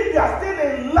Israel, if they are still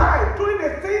in line doing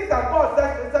the things that God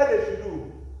said they should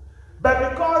do. But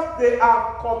because they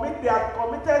have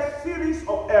committed series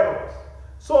of errors.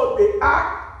 So the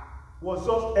Ark was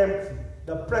just empty.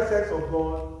 The presence of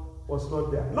God was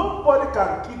not there. Nobody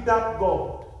can kidnap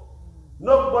God.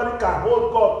 Nobody can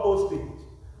hold God hostage.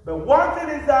 But one thing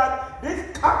is that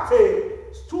this captain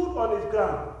stood on his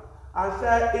ground and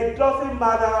said, it doesn't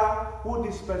matter who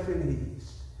this person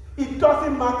is. It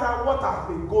doesn't matter what has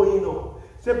been going on.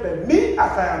 Say, but me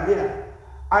as I am here,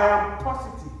 I am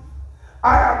positive.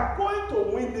 I am going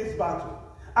to win this battle.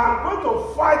 I'm going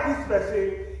to fight this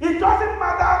person. It doesn't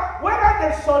matter whether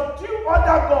they subdue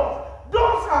other gods.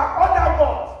 Those are other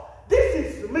gods. This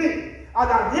is me,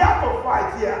 and I'm here to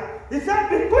fight here. He said,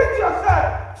 be quick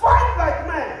yourself. Fight like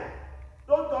men.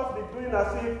 Don't just be doing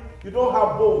as if you don't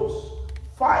have bones.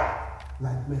 Fight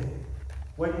like men.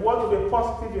 When you want to be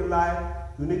positive in life,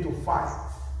 you need to fight.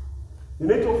 You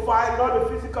need to fight, not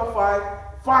the physical fight.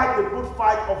 Fight the good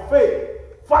fight of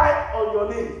faith. Fight on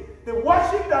your knees. The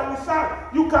worship that we sang,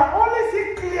 you can only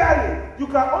see clearly. You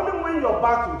can only win your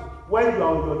battles when you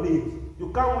are on your knees.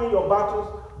 You can't win your battles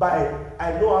by,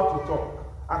 I know how to talk.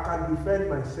 I can defend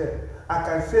myself. I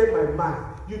can save my mind.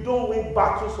 You don't win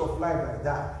battles of life like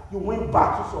that. You win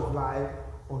battles of life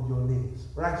on your knees.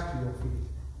 Rise to your feet.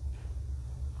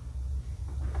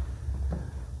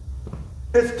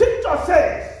 The scripture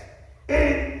says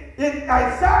in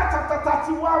Isaiah chapter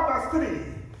 31 verse 3,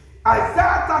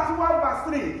 Isaiah 31 verse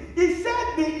 3, he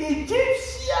said the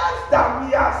Egyptians that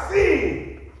we are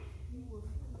seeing,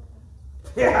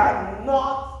 they are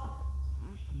not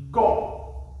God.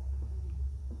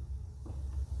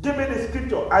 Give me the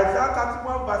scripture, Isaiah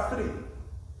 31 verse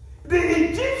 3. The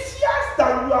Egyptians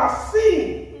that you are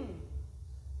seeing,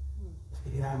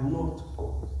 they are not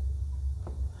God.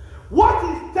 What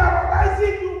is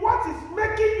terrorizing you? What is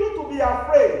making you to be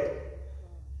afraid?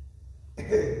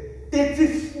 It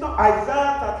is not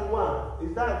Isaiah 31.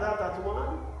 Is that Isaiah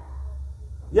 31?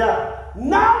 Yeah.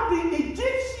 Now the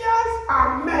Egyptians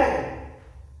are men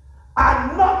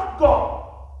and not God,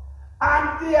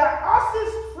 and they are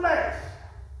horses' flesh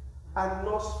and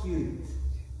not spirit.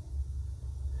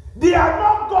 They are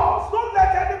not gods. Don't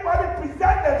let anybody present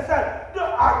themselves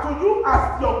to you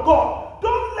as your God.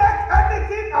 Don't let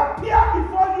anything appear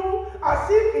before you as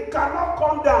if it cannot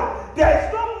come down. There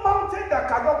is no mountain that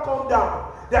cannot come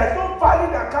down. There is no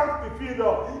valley that can't be filled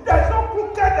up. There is no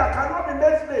crooked that cannot be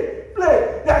made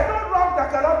straight. There is no rock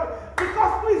that cannot be.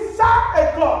 Because we serve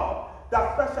a God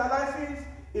that specializes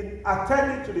in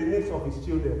attending to the needs of his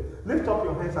children. Lift up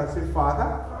your hands and say, Father,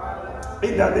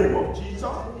 in the name of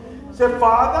Jesus. Say,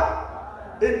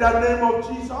 Father, in the name of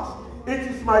Jesus,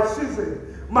 it is my season.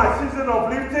 My season of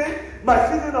lifting, my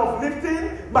season of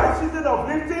lifting, my season of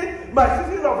lifting, my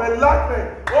season of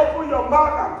enlargement. Open your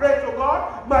mouth and pray to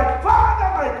God. My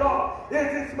Father, my God, it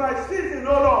is my season,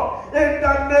 oh Lord, in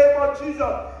the name of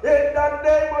Jesus. In the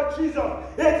name of Jesus.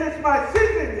 It is my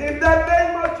season, in the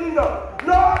name of Jesus.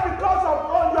 Lord, because of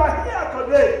all you are here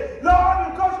today.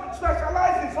 Lord, because you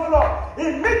specialize, oh Lord,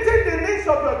 in meeting the needs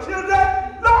of your children.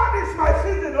 Lord, it's my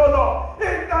season, oh Lord.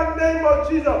 In the name of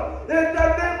Jesus. In the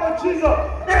name of Jesus.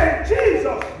 In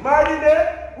Jesus' mighty name,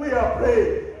 we are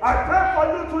praying. I pray for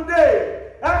you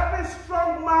today. Every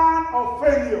strong man of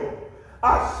failure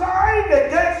assigned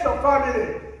against your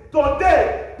family.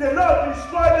 Today, the Lord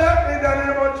destroy them in the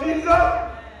name of Jesus.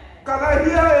 Can I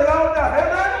hear a louder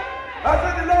amen? I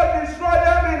said the Lord destroy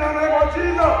them in the name of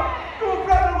Jesus. You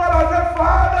pray to God and say,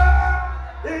 Father,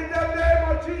 in the name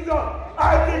of Jesus,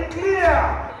 I declare,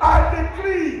 I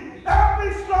decree,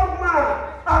 every strong man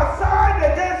assigned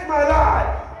against my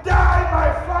life, die by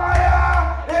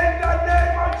fire in the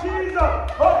name of Jesus.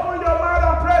 Open your mouth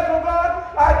and pray to God.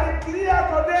 I declare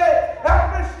today,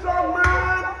 every strong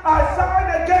man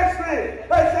assigned against me,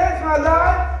 against my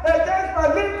life, against my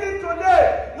living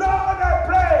today, Lord, I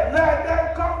pray, let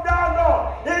them come down,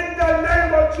 Lord, in the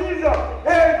name of Jesus.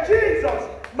 In Jesus'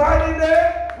 mighty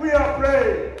name, we are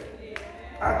praying.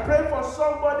 I pray for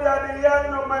somebody at the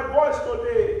hearing of my voice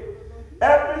today.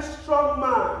 Every strong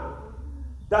man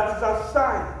that is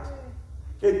assigned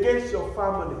against your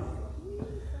family.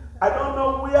 I don't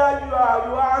know where you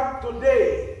are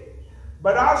today,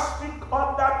 but I speak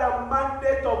under the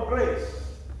mandate of grace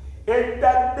in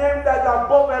the name that is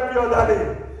above every other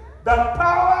name. The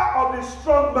power of the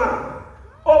strong man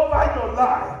over your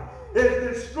life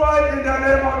is destroyed in the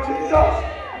name of Jesus.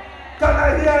 Can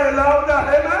I hear a louder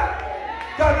amen?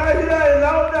 Can I hear a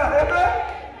louder amen?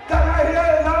 Can I hear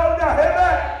a louder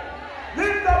amen?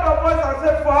 Lift up your voice and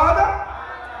say, Father,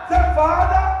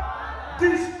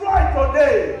 destroy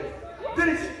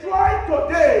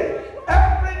today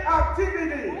every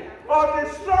activity of the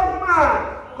strong man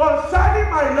concerning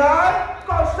my life,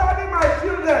 concerning my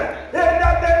children, in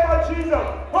the name of Jesus.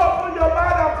 Open your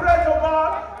mouth and pray to God.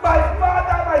 My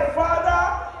Father,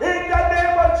 in the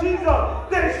name of Jesus,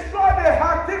 destroy the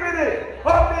activity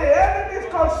of the enemies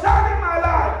concerning my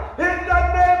life, in the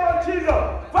name of Jesus.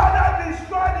 Father,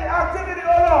 destroy the activity, O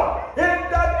Lord, in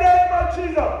the name of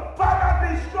Jesus. Father,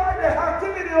 destroy the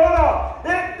activity, O Lord,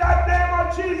 in the name of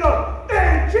Jesus.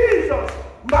 In Jesus'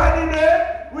 mighty name,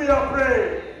 we are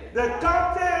praying. The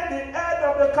head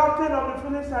of the captain of the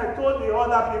Philistines told the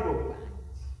other people,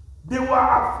 they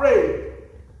were afraid,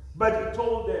 but he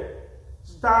told them,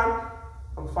 stand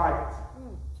and fight.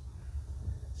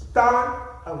 Stand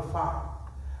and fight.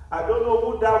 I don't know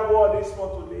who that word is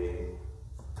for today.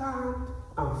 Stand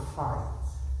and fight.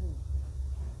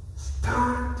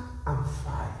 Stand and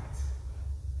fight.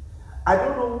 I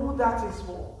don't know who that is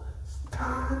for.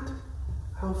 Stand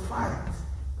and fight.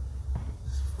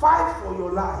 Fight for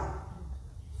your life.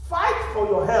 Fight for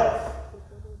your health.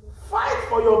 Fight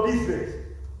for your business.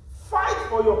 Fight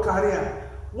for your career.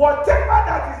 Whatever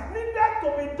that is needed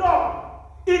to be done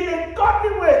in a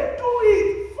godly way, do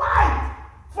it. Fight.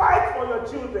 Fight for your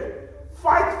children.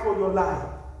 Fight for your life.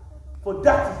 For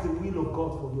that is the will of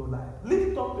God for your life.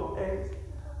 Lift up your hands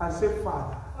and say,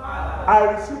 Father,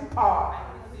 I receive power.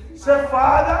 Say,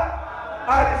 Father,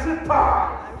 I receive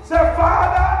power. Say,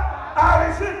 Father, I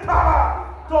receive power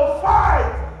to fight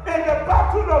in the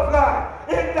battle of life.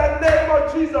 In the name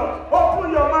of Jesus,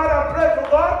 open your mouth and pray to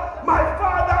God. My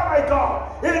Father, my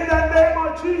God, in the name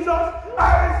of Jesus,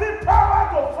 I receive power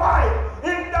to fight.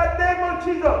 In the name of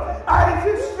Jesus, I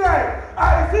receive strength.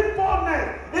 I receive boldness.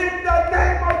 In the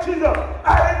name of Jesus,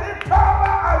 I receive power.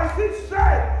 I receive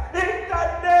strength. In the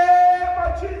name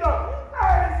of Jesus,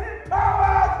 I receive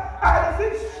power. I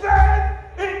receive strength.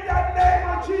 In the name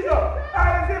of Jesus, I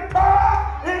receive power.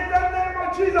 In the name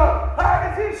of Jesus, I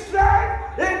receive strength.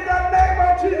 In the name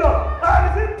of Jesus, I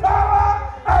receive power.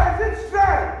 I receive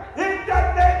strength. In the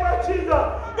name of Jesus.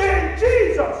 In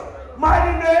Jesus'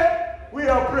 mighty name, we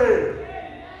are praying.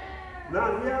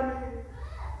 Now hear me.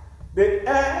 The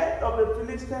head of the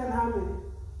Philistine army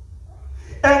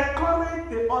encouraged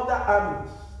the other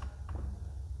armies.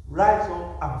 Rise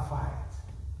up and fight.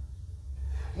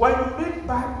 When you read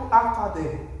Bible after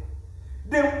them,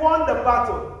 they won the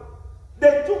battle.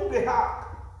 They took the ark.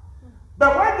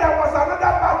 But when there was another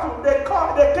battle, they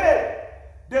came.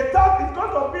 They thought it's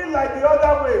going to be like the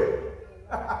other way.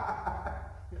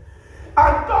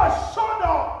 And God showed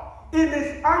up in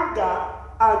his anger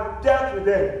and dealt with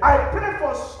them. I pray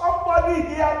for somebody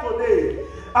here today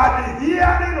at the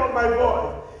hearing of my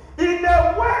voice, in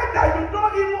a way that you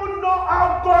don't even know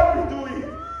how God will do it.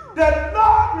 The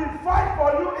Lord will fight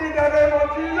for you in the name of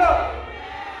Jesus.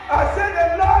 I said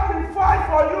the Lord will fight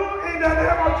for you in the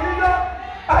name of Jesus.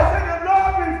 I said the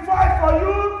Lord will fight for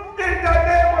you in the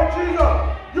name of Jesus.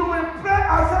 You will pray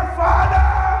and say, Father,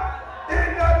 in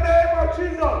the name of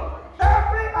Jesus,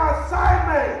 every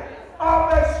assignment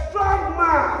of a strong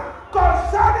man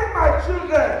concerning my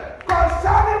children,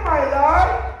 concerning my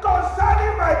life,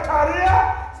 concerning my career,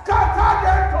 scatter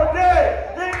them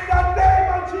today in the name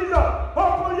of Jesus.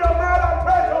 Open your mouth and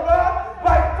pray to God.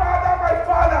 My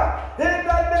Father, in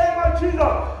the name of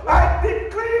Jesus, I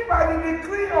decree by the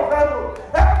decree of heaven,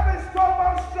 every strong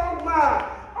man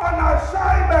on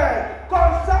assignment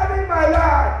concerning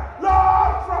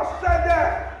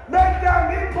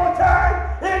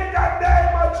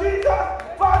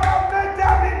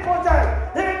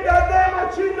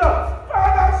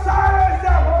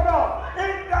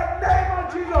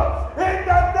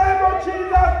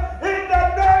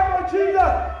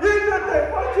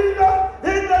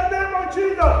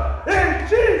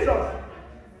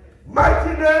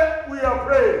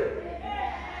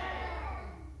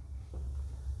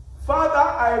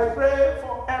I pray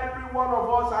for every one of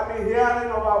us at the hearing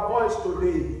of our voice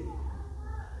today.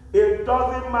 It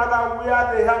doesn't matter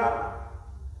where they are.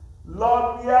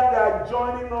 Lord, where they are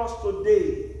joining us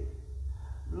today.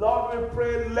 Lord, we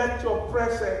pray, let your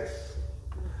presence,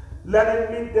 let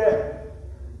it meet them.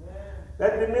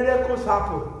 Let the miracles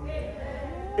happen.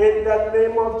 In the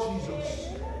name of Jesus.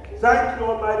 Thank you,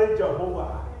 Almighty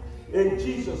Jehovah. In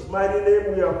Jesus' mighty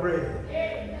name we are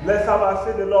praying. Let's have our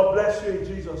say the Lord bless you in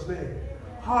Jesus' name.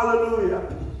 Hallelujah.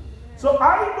 So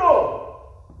I know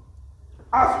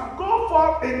as we go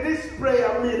forth in this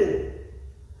prayer meeting,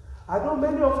 I know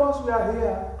many of us we are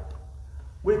here.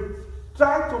 We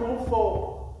try to move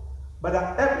forward, but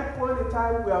at every point in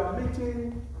time we are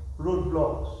meeting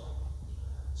roadblocks.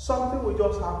 Something will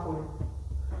just happen.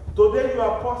 Today you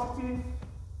are positive,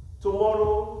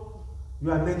 tomorrow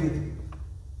you are negative.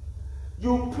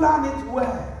 You plan it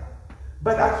well,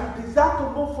 but as you desire to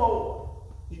move forward,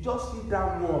 you just see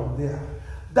that wall there,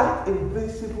 that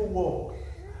invincible wall,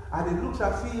 and it looks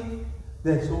as if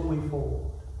there's no way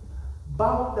forward.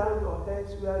 Bow down your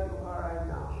heads where you are right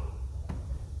now.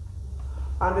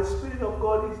 And the Spirit of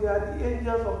God is here, the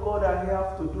angels of God are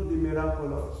here to do the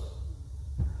miraculous.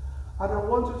 And I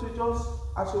want you to just,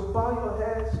 as you bow your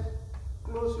heads,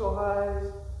 close your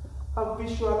eyes, and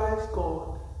visualize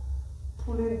God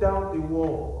pulling down the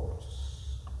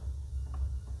walls.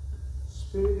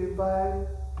 Spirit divine,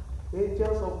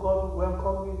 angels of God,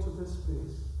 welcome you to this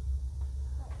place.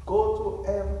 Go to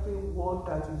every wall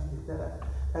that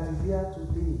is here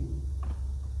today,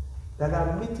 that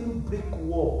are meeting brick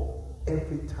wall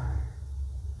every time.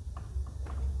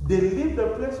 They leave the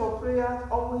place of prayer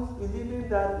always believing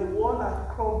that the wall has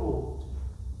crumbled.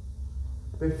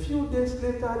 A few days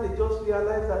later, they just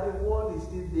realize that the wall is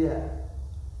still there.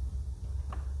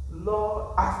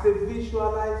 Lord, as they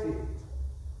visualize it,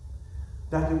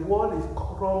 that the wall is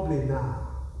crumbling now.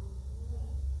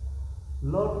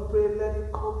 Lord, we pray, let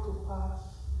it come to pass.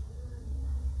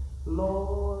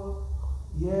 Lord,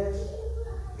 yes,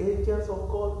 angels of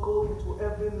God, go into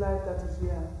every life that is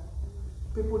here.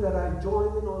 People that are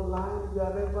joining online,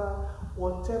 wherever,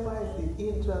 whatever is the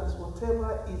entrance,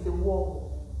 whatever is the wall.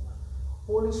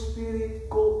 Holy Spirit,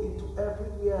 go into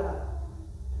everywhere.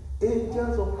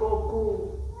 Angels of God,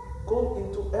 go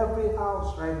into every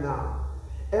house right now.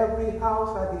 Every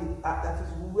house that is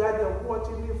where they're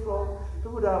watching me from.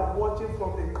 People that are watching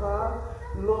from the car.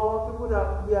 Lord, people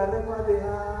that wherever they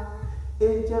are.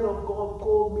 Angel of God,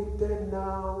 go meet them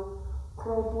now.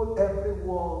 Crumble every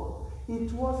wall.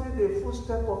 It wasn't the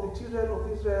footstep of the children of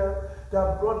Israel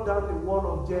that brought down the wall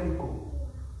of Jericho.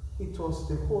 It was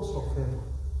the host of heaven.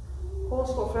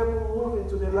 Host of heaven move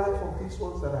into the life of these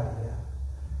ones that are here.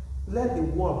 Let the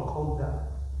wall come down.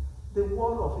 The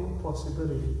wall of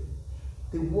impossibility.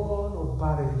 The wall of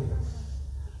barrenness.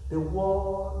 The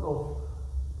wall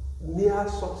of near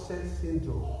success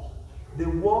syndrome. The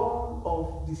wall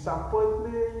of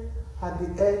disappointment at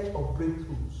the edge of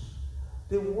breakthroughs.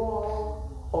 The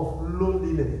wall of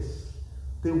loneliness.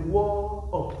 The wall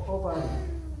of poverty.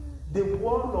 The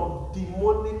wall of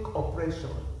demonic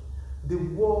oppression. The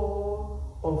wall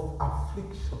of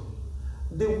affliction.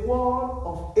 The wall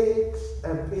of aches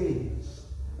and pains.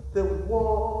 The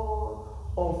wall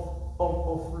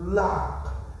of lack.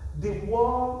 The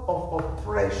wall of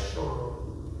oppression.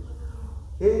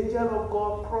 Angel of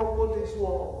God, crumble this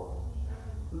wall.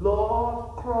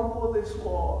 Lord, crumble this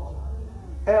wall.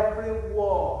 Every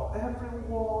wall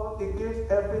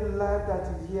against every life that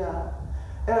is here.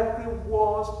 Every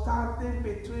wall standing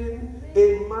between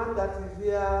a man that is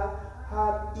here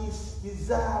and his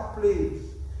desired place.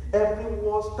 Every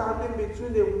wall standing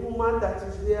between a woman that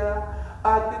is here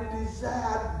and the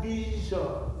desired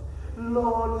vision.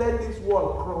 Lord, let this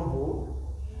wall crumble.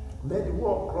 Let the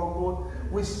wall crumble.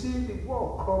 We see the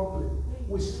wall crumbling.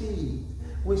 We see it.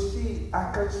 We see it.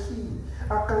 I can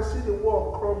see the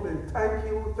wall crumbling. Thank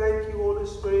you, Holy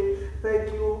Spirit.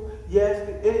 Thank you. Yes,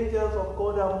 the angels of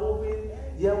God are moving.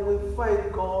 Yeah, we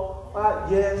thank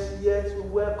God. Yes, we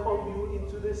welcome you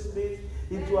into this place,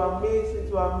 into our midst,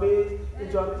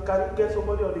 Can you get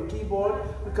somebody on the keyboard?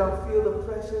 We can feel the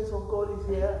presence of God is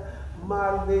here.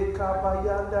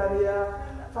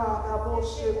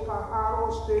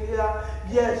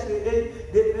 Yes,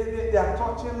 they are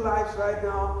touching lives right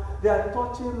now. They are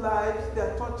touching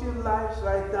lives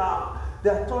right now. They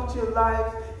are touching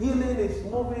lives. Healing is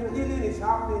moving. Healing is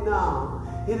happening now.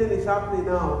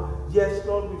 Yes,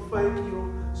 Lord, we thank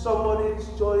you. Somebody is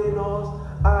joining us.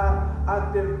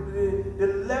 And the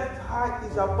left eye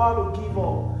is about to give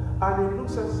up. And it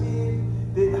looks as if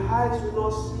The eyes will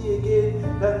not see again.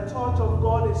 The touch of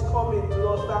God is coming to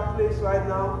us, that place right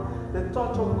now. The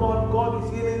touch of God, God is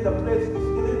healing the place, He's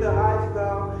healing the eyes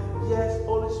now. Yes,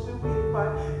 Holy Spirit, we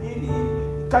invite.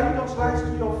 Can you just rise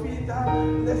to your feet?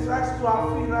 Let's rise to our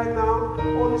feet right now.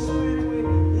 Holy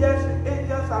Spirit, yes, the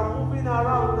angels are moving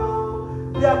around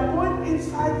now. They are going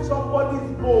inside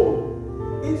somebody's bone.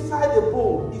 Inside the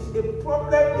bone is a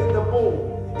problem in the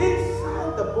bone.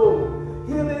 Inside the bone.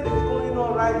 Healing is going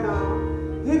on right now.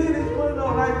 Healing is going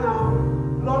on right now.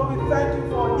 Lord, we thank you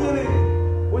for healing.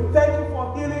 We thank you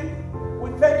for healing. We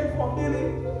thank you for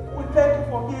healing. We thank you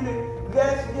for healing.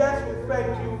 Yes, yes, we thank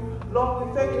you. Lord,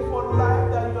 we thank you for the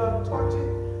life that you are touching.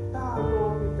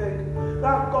 Lord, we thank you.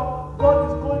 God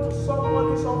is going to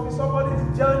somebody's office.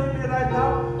 Somebody's joining me right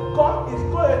now. God is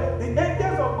going. The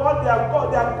angels of God, they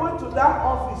are going to that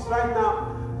office right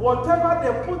now. Whatever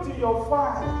they put in your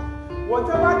file,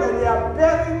 whatever that they are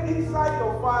burying inside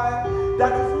your file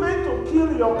that is meant to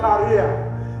kill your career,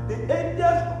 the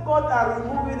angels of God are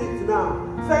removing it now.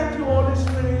 Thank you, Holy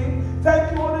Spirit.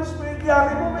 Thank you, Holy Spirit. They are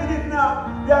removing it now.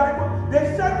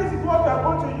 They said this is what we are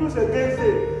going to use against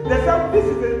it. They said this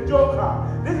is a joker.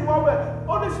 This is what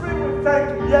Holy Spirit, we thank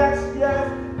you. Yes, yes,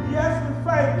 yes, we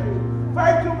thank you.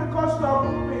 Thank you because you are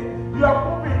moving. You are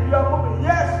moving. You are moving.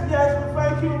 Yes, yes, we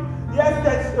thank you. Yes,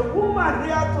 there's a woman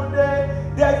here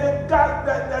today. There's a gang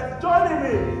that's joining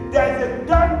me. There's a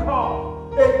gang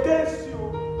call against you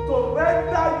to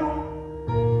render you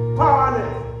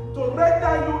powerless, to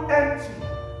render you empty,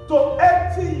 to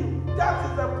empty you. That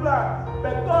is the plan.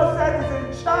 But God said He's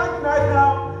in charge right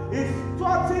now. He's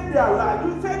thwarting their life.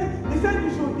 He said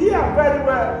you should hear very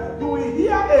well. You will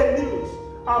hear a news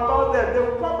about them. They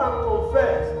will come and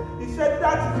confess. He said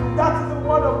that is the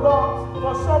word of God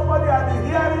for somebody at the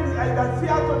hearing that's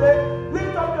here today.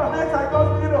 Lift up your hands and just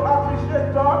begin to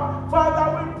appreciate God. Father,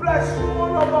 we bless you, O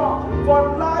God,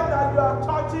 for life that you are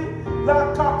touching.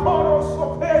 La Caporo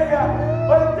Soperia.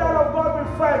 Angel of God, we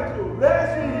thank you.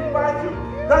 Let's invite you.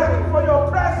 Thank you for your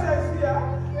presence here.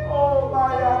 Oh,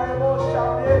 my Arebo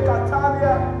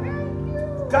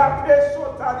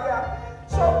Catalia.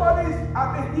 Somebody is at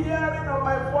the hearing of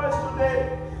my voice today.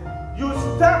 You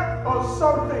step on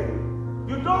something.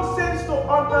 You don't seem to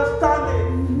understand it.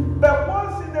 But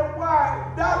once in a while,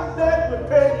 that leg will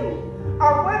pain you.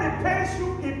 And when it pains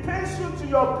you to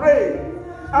your brain.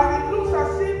 And it looks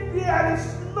as if there is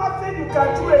nothing you can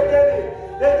do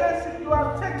against it. You are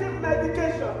taking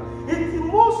medication. It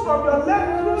moves from your leg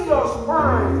through your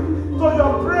spine to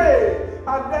your brain.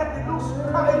 And then it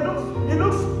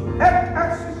looks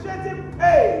excruciating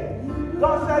pain.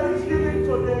 God said He's healing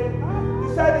today. He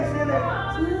said He's healing.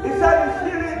 He said He's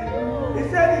healing. He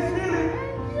said He's healing.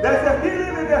 There's a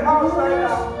healing in the house right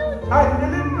now. I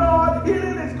believe, Lord,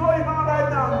 healing is going on right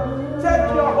now.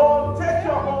 Take your hold. Take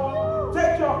your hold.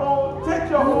 Take your hold. Take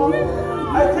your hold. I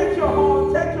take your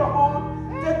hold. Take your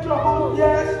hold. Take your hold.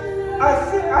 Yes. I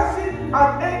see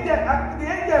an angel, the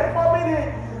angel coming in.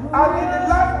 And in the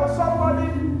life of somebody,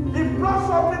 he brought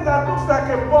something that looks like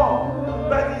a ball,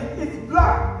 but it's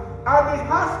black, and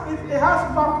it has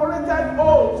perforated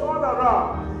holes all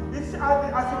around. As he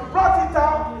brought it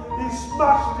out, he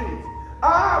smashed it.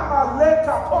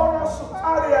 Maleka Poro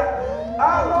Sutaria.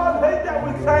 Lord, angel,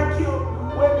 we thank you.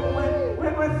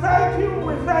 We thank you.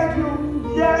 We thank you.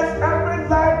 Yes, every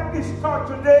life is taught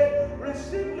today.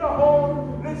 Receive your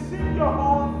home. Receive your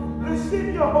home.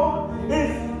 Receive your home.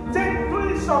 It's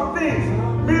doing some things.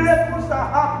 Miracles are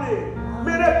happening.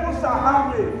 Miracles are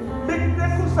happening.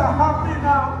 Miracles are happening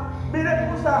now.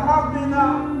 Miracles are happening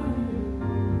now.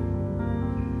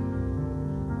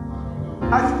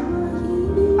 I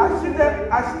see the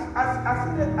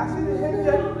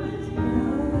angel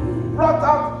brought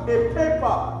out a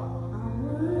paper.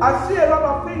 I see a lot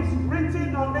of things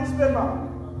written on this paper.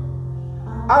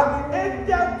 And the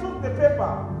angel took the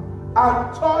paper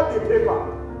and tore the paper.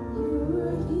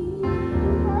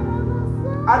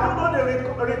 I don't know the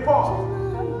report.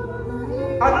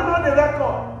 I don't know the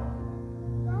record.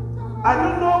 I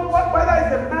don't know whether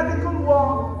it's a medical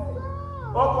one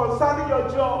or concerning your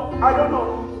job. I don't know.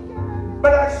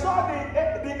 But I saw the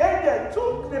angel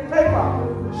took the paper,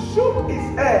 shook his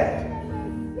head,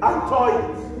 and tore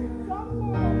it.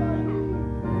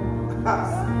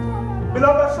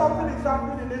 Beloved, something is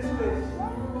happening in this place.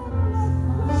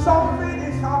 Something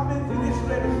is happening in this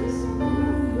place.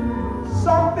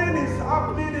 Something is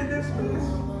happening in this place.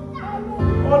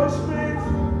 Holy Spirit,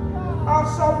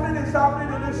 something is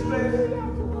happening in this place.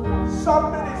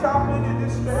 Something is happening in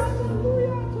this place.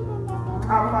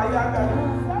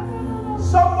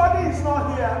 Somebody is not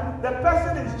here. The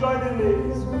person is joining me.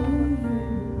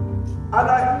 And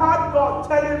I heard God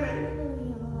telling me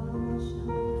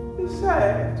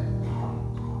said,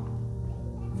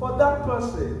 for that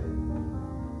person,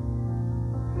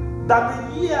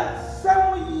 that the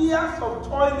 7 years of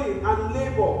toiling and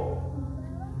labor,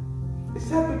 he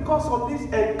said, because of this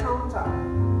encounter,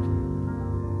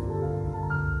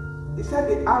 he said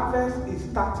the harvest is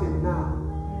starting now.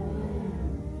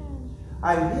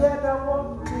 I hear that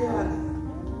one clearly.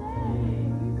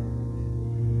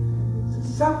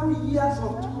 7 years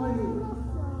of toiling.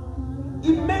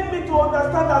 It made me to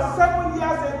understand that 7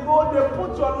 years ago they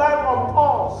put your life on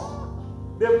pause.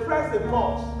 They press the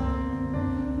pause.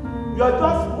 You're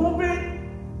just moving,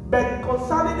 but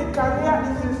concerning the career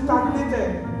is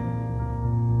stagnated.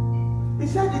 He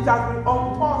said it has been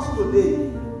on pause today.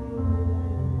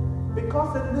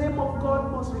 Because the name of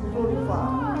God must be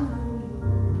glorified.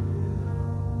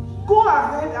 Go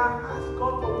ahead and ask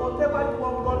God for whatever you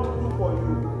want God to do for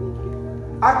you.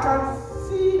 I can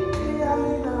see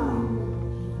clearly now.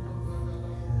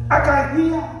 I can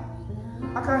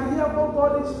hear what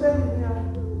God is saying here.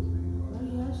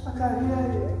 I can hear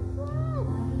it.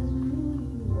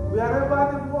 Wherever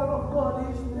the word of God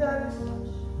is, there is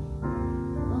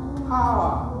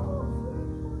power.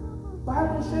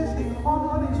 Bible says he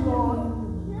honored his word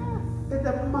in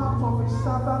the mouth of his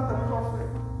servant the prophet.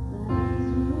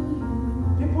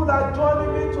 People are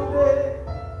joining me today.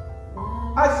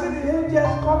 I see the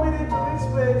angels coming into this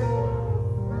place,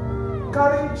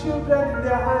 carrying children in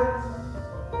their hands.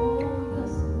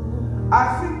 I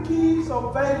see keys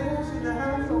of vehicles in the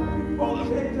hands of people,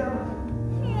 angels.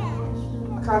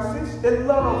 I can see a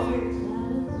lot of things.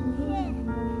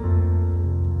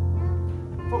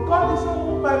 For God is so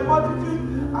moved by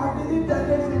multitude, I believe that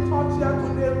there's a touch here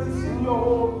today. Receive your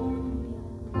home.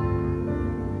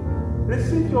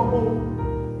 Receive your home.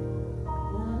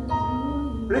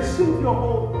 Receive your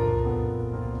home.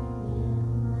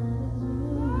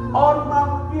 All man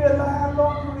will be a liar,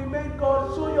 Lord, you remain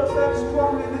God. Show yourself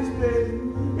strong in this place.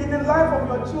 In the life of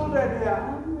your children here.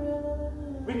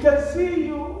 We can see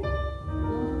you.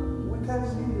 We can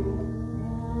see you.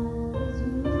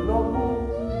 Lord, move.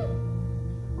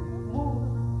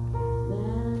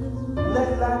 Let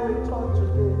life be taught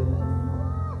today.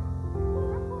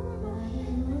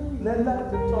 Let life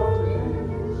be taught today.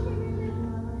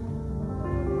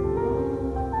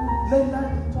 Let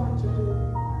life be taught today.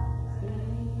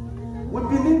 We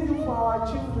believe you for our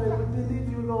children. We believe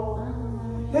you, Lord.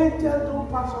 Angels don't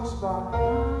pass us by.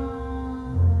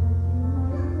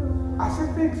 I see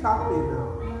things happening now.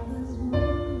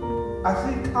 I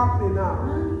see it happening now.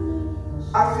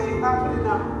 I see it happening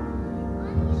now.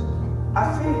 I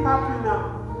see it happening now.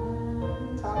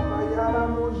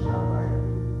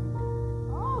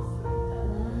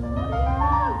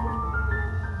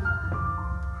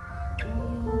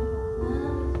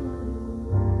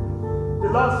 The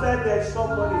Lord said there's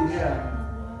somebody here.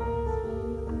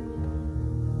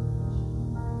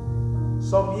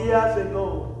 Some years ago,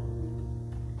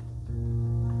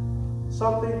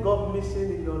 something got missing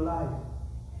in your life.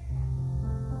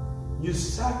 You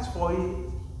search for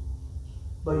it,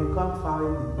 but you can't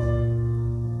find it.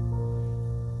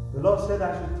 The Lord said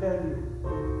I should tell you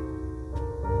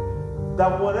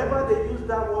that whatever they use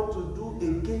that one to do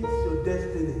against your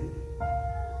destiny,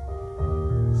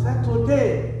 said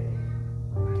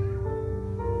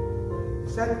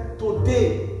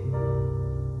today,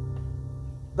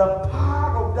 the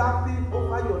power of that thing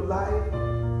over your life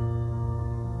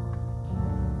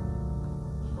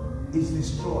is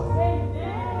destroyed.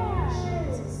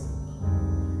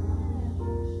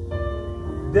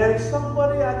 There is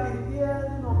somebody at the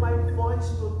hearing of my voice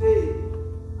today.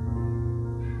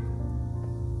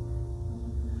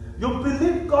 You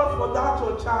believe God for that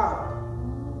your child,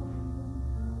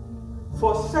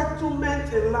 for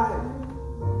settlement in life.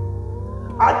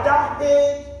 At that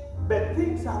age, but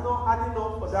things are not adding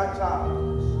up for that child.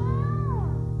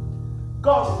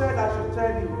 God said I should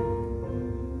tell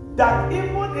you that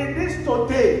even in this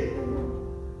today,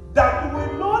 that you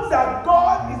will know that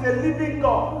God is a living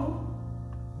God.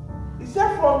 He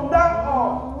said from now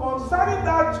on, concerning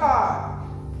that child,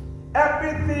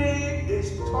 everything is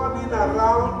turning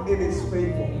around in his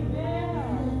favor.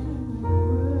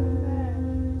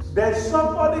 There's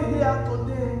somebody here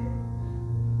today.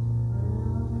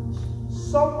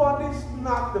 Somebody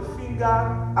snapped the finger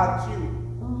at you.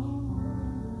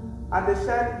 And they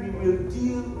said, we will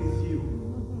deal with you.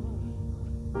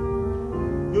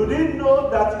 You didn't know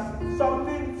that it's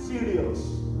something serious.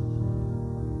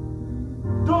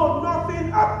 Though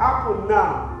nothing had happened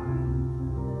now.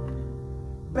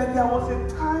 But there was a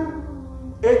time,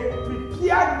 a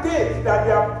prepared date that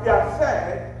they have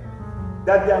said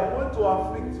that they are going to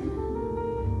afflict you.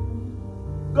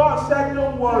 God said,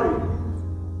 don't worry.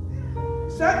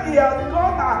 Said he has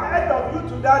gone ahead of you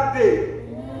to that day.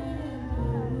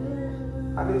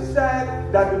 And he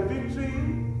said that the victory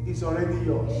is already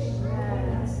yours.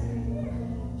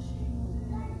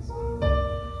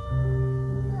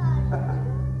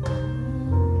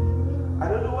 I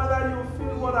don't know whether you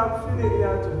feel what I'm feeling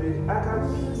here today. I can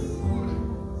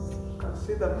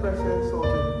see the presence of the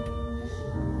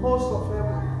host of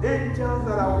heaven. Angels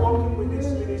that are working with this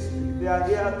ministry. They are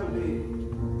here today.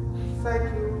 Thank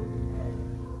you.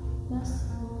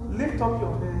 Lift up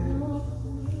your hand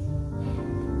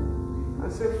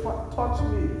and say, touch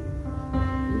me.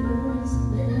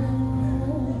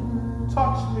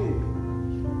 Touch me.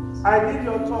 I need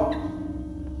your touch.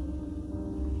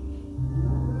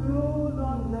 Do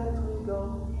not let me go.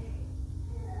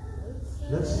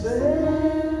 The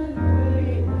same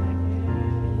way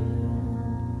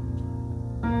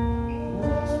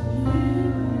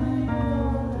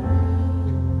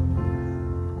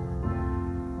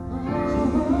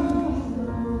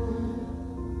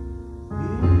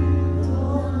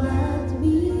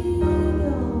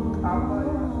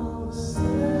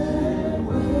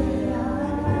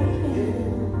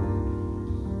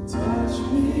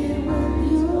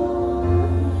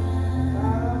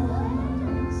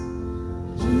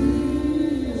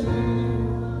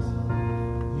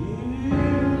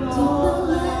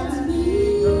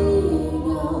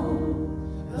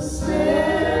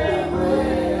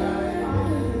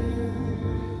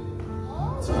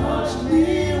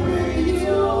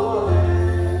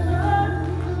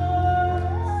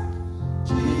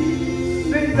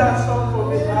that song for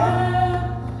me, huh?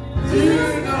 Do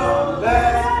not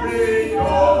let me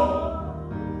go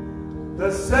the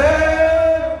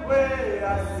same way I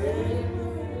did.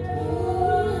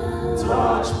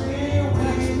 Touch me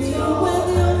with your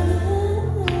hand,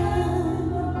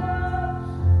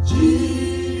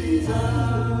 Jesus.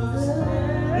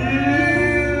 Do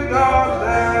not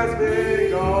let me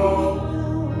go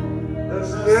the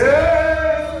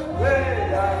same way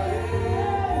I did.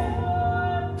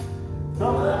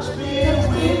 Touch me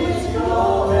with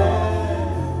your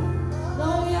hand.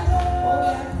 Oh yeah, oh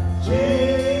yeah.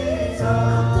 Jesus.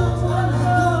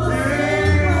 Do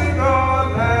not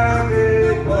let me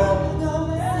go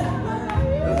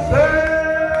the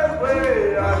same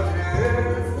way I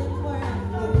did.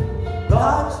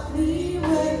 Touch me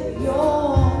with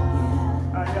your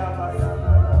hand.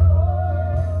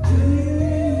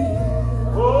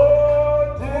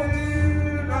 Oh, do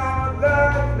not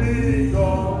let me go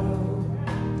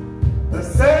the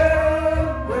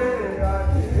same way I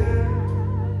did.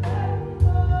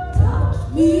 Touch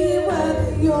me with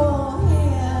your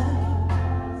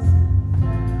hands,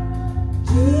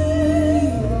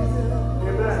 Jesus.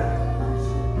 Amen.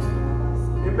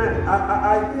 Amen. I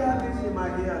hear this in my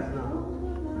ears now.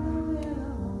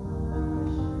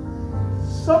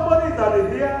 Somebody is at the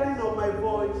hearing of my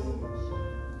voice.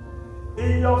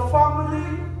 In your family,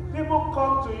 people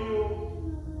come to you.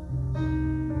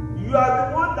 You are the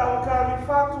one that we can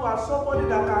refer to as somebody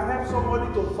that can help somebody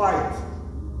to fight.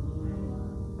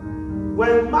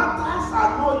 When matters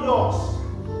are not yours,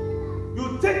 you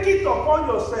take it upon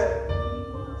yourself.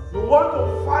 You want to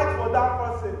fight for that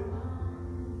person.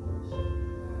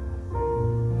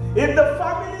 In the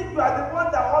family, you are the one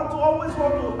that always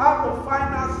want to have the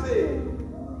final say.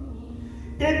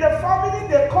 In the family,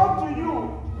 they come to you.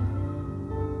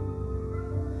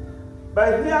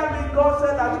 But hear me, God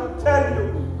said I should tell you.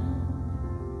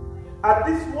 At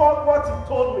this word, what he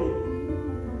told me,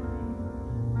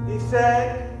 he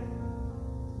said,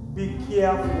 be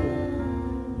careful.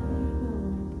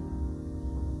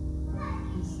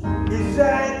 He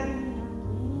said,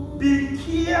 be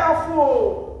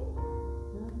careful.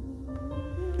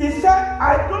 He said,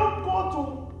 I don't go to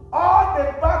all the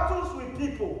battles with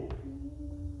people.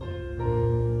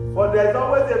 For there's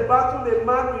always a battle a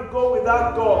man will go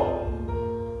without God,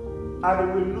 and he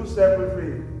will lose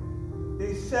everything.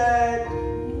 He said,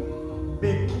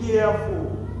 be careful.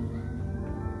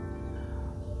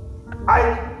 I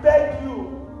beg you,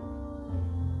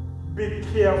 be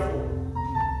careful.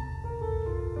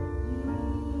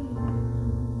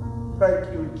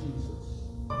 Thank you, Jesus.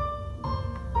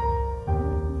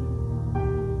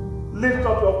 Lift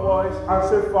up your voice and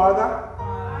say, Father,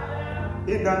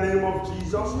 in the name of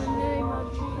Jesus,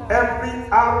 every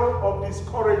arrow of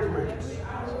discouragement,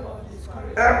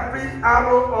 every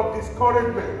arrow of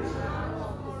discouragement,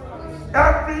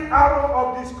 every arrow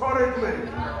of discouragement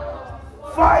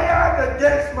fired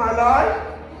against my life,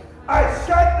 I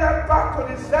send them back to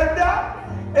the sender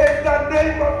in the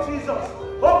name of Jesus.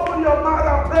 Open your mouth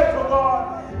and pray to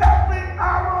God. Every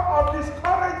arrow of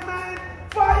discouragement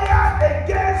fired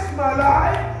against my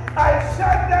life, I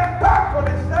send them back to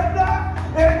the sender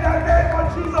in the name of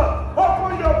Jesus.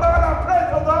 Open your mouth and pray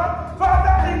to God.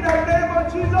 Father, in the name of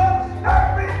Jesus,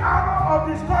 every arrow of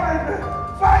discouragement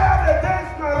fired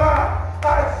against my life,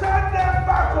 I send them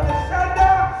back to the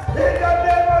sender in the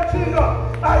name of Jesus.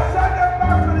 I send them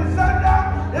back to the sender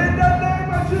in the name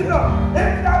of Jesus.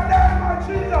 In the name of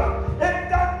Jesus. In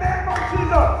the name of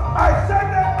Jesus. I send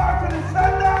them back to the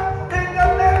sender in the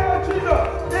name of Jesus.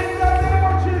 In the name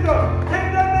of Jesus. In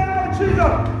the name of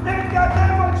Jesus. In the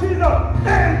name of Jesus.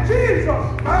 In Jesus'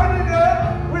 mighty name,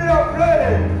 we are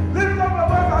praying. Lift up your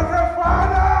voice and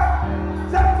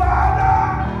say, Father,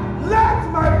 let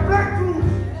my breakthrough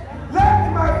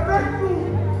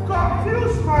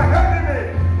confuse my enemy.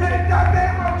 In the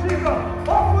name of Jesus.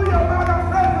 Open your mouth and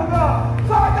pray to God.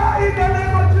 Father, in the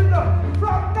name of Jesus,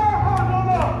 from now on, oh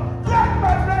Lord, let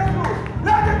my breakthrough,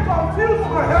 let it confuse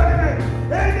my enemy.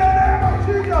 In the name of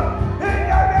Jesus. In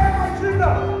the name of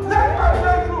Jesus. Let my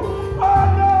breakthrough, oh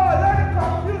Lord, let it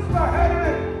confuse my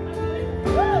enemy.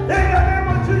 In the name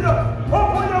of Jesus.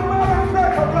 Open your mouth and pray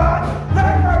to God.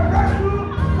 Let my breakthrough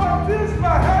confuse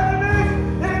my enemies.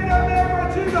 In the name of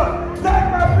Jesus. Let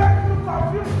my breakthrough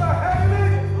confuse my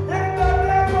enemies. In the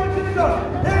name of Jesus.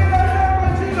 In the name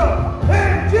of Jesus.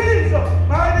 In Jesus'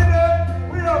 mighty name,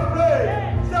 we are praying.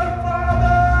 Say,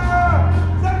 Father,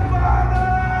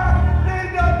 in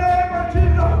the name of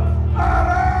Jesus,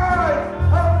 arise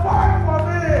and fight for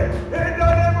me. In the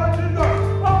name of Jesus,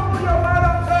 open your mouth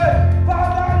and say,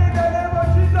 Father, in the name of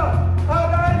Jesus,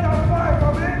 arise and fight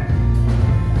for me.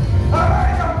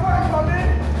 Arise and fight for me.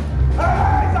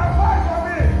 Arise and fight for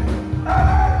me.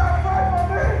 Arise and fight for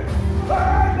me.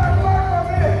 Arise and fight for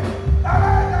me.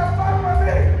 Arise and fight for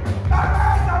me.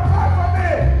 Arise and fight for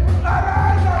me. Arise and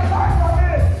fight for me.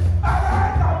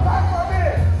 Arise and fight for me.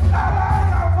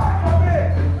 Arise and fight for me.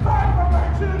 Fight for my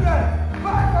children.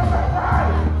 Fight for my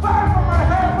wife. Fight for my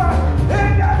husband. In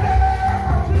the name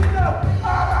of Jesus.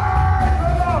 Arise, O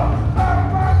Lord, and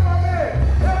fight for me.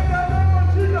 In the name of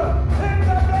Jesus. In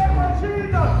the name of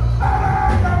Jesus.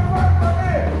 Arise and fight for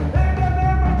me. In the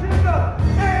name of Jesus.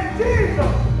 In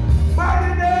Jesus'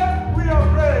 mighty name, we are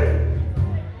praying.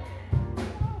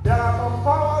 There are some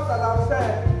powers that have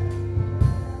said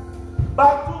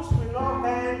battles will not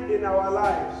end in our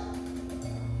lives.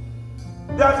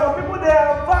 There are some people, they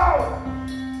have vowed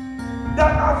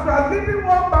that as we are leaving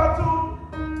one battle,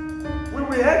 we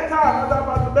will enter another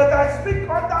battle. But I speak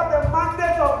under the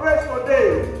mandate of grace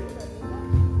today.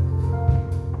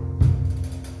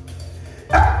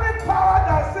 Every power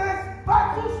that says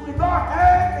battles will not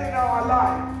end in our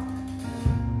life,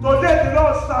 today the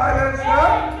Lord silence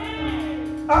them.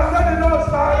 I said the Lord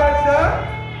silence them.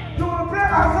 You will pray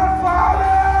and say,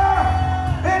 Father,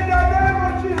 in the name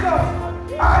of Jesus,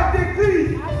 I decree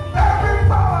every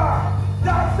power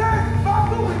that says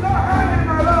battle will not end in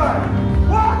my life.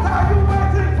 What are you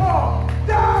waiting for?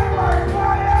 Die by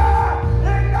fire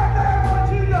in the name of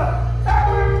Jesus.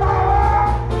 Every power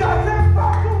that says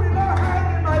battle will not end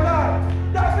in my life,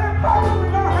 that says battle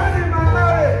will not end in my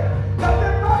marriage, that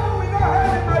says battle will not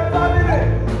end in my family,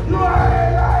 you are a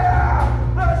liar.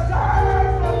 The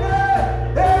silence today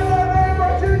in the name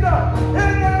of Jesus.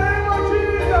 In the name of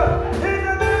Jesus. In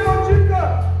the name of Jesus.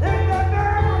 In the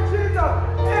name of Jesus.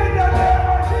 In the name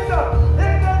of Jesus.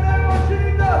 In the name of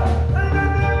Jesus. In the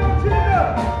name of Jesus.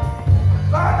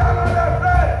 Father, Lord, I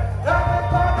pray. Every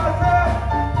part I said,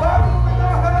 battle will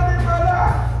not end in my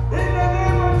life. In the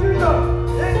name of Jesus.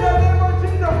 In the name of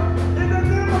Jesus. In the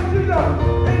name of Jesus.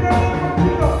 In the name of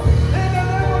Jesus. In the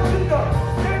name of Jesus.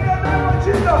 In the name of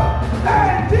Jesus.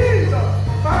 And Jesus,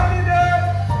 mighty name,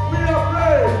 we are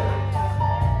praying.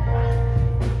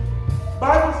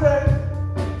 Bible says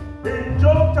in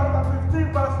Job chapter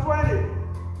 15 verse 20,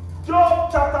 Job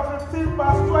chapter 15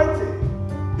 verse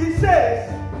 20, he says,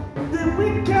 the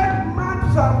wicked man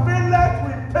travaileth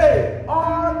with pain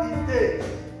all his days,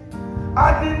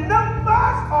 and the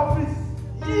numbers of his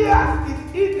years is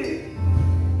hidden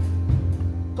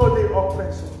to the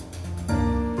oppressor.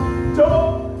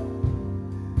 Job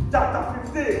chapter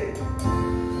 15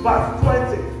 verse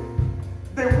 20,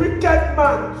 the wicked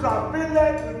man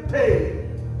travaileth with pain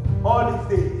all his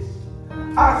days.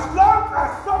 As long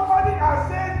as somebody has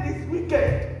said he's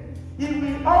wicked, he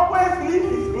will always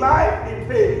live his life in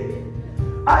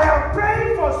pain. I am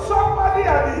praying for somebody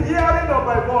at the hearing of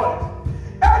my voice.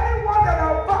 Anyone that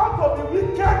are about to be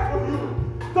wicked to you,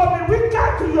 to be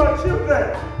wicked to your children,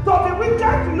 to be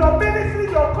wicked to your ministry,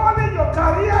 your calling, your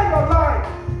career, your life,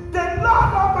 the Lord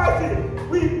Almighty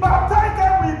will baptize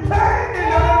them with pain in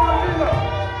the name of Jesus.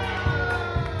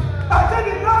 I said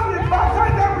the Lord will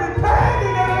baptize them with pain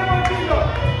in the name of Jesus.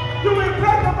 You will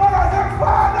pray to God and say,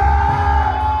 Father,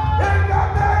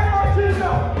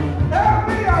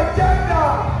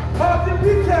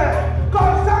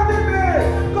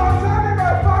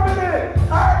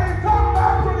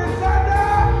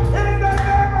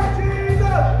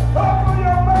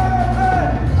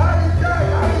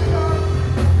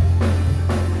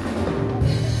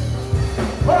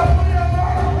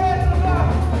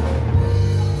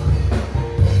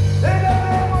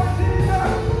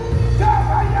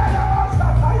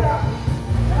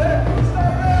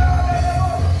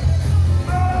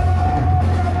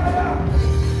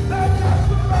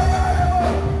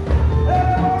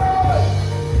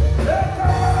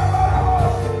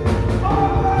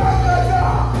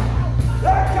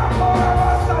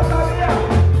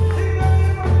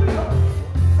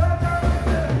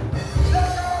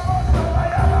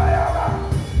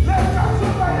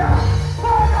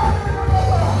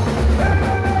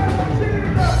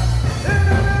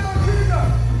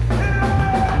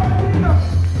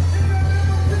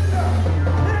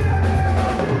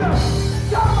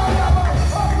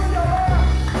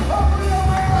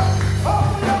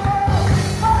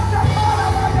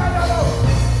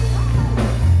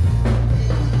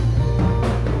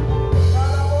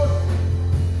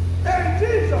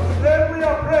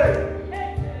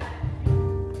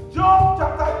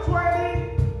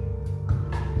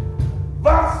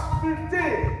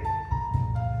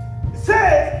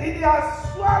 he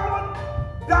has swallowed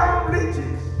down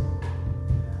riches,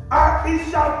 and he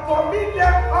shall vomit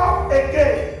them up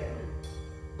again.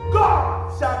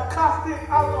 God shall cast it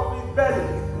out of his belly.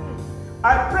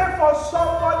 I pray for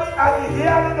somebody at the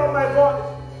hearing of my voice.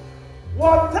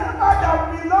 Whatever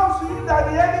that belongs to you that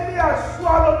the enemy has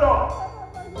swallowed up,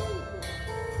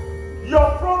 your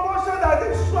promotion that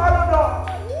is swallowed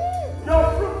up, your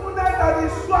fruitfulness that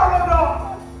is swallowed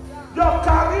up, your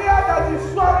career that is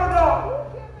swallowed up,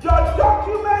 your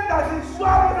document that is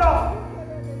swallowed up,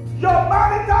 your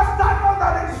marital status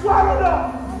that is swallowed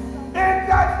up, in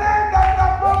the name that is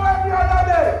above every other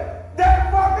name, they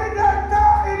vomit them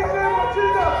now in the name of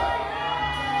Jesus.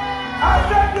 I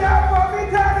said they are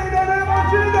vomited in the name of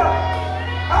Jesus.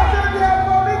 I said they are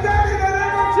vomited in the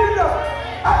name of Jesus.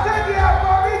 I said they are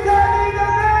vomited in the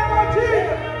name of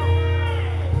Jesus.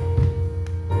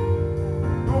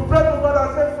 You pray to God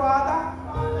and say, Father,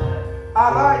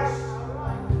 arise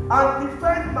and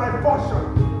defend my portion.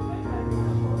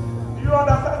 Do you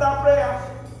understand that prayer?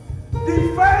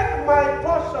 Defend my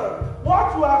portion. What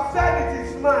you have said, it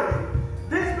is mine.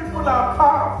 These people are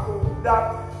powerful.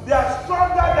 They are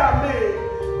stronger than me.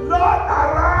 Lord,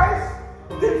 arise.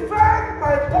 Defend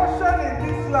my portion in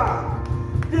this land.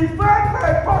 Defend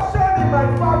my portion in my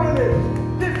family.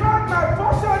 Defend my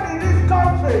portion in this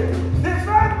country.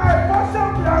 Defend my portion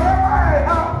wherever I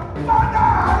am. Father,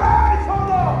 arise, O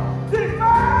Lord.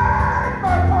 Defend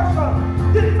my portion.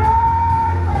 Defend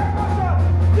my portion.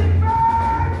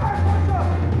 Defend my portion.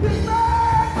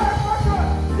 Defend my portion.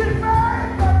 Defend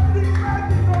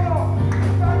it, O Lord.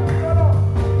 Defend it, O Lord.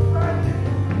 Defend it.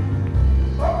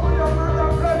 Open your mouth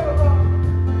and pray, O Lord.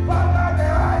 Father,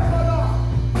 arise, O Lord.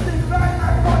 Defend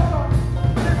my portion.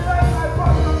 Defend my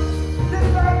portion.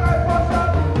 Defend my portion.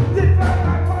 Defend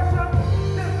my portion.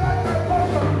 Defend my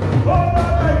portion. Oh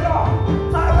Lord, my God,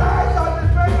 arise and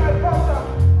defend my portion.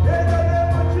 In the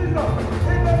name of Jesus.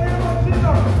 In the name of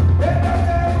Jesus. In the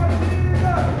name of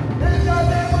Jesus. In the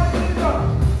name of Jesus.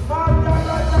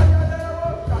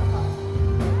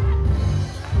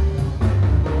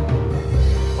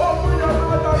 Open your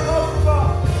mouth and talk to God.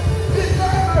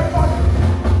 Defend my portion.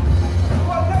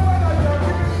 Whatever that you are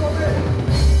giving to me,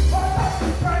 Father,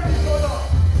 defend it, O Lord.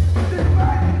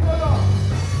 Defend it, O Lord.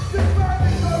 Defend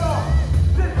it, O Lord.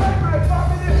 Defend my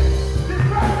family.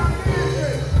 Defend my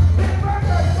ministry. Defend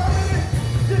my family.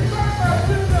 Defend my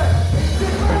children.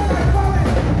 Defend my family.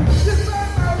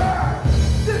 Defend my life.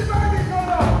 Defend it, O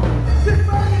Lord.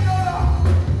 Defend it, O Lord.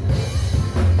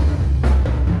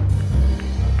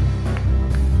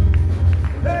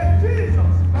 In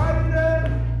Jesus' mighty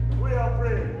name, we are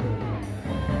praying.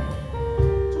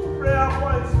 2 prayer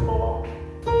points more.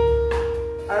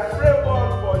 I pray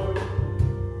one for you.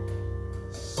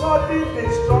 Sudden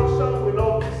destruction will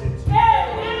not visit you.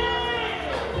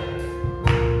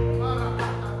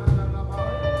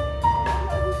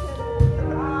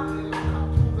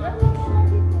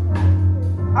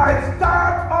 I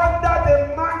stand under the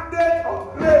mandate of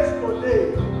grace today.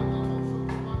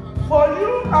 For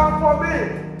you and for me,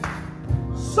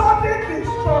 sudden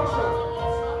destruction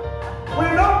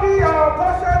will not be our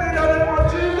portion in the name of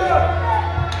Jesus.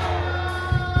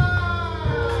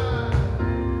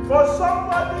 For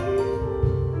somebody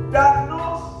that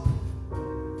knows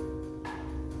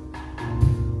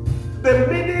the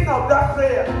meaning of that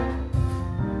prayer,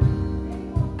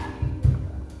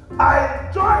 I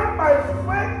join my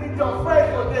faith with your faith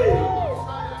today.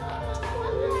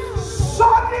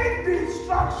 Sudden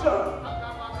destruction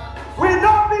will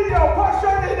not be your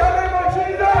portion in the name of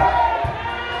Jesus.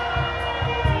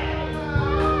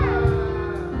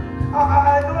 I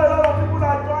know a lot of people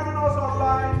are joining us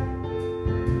online,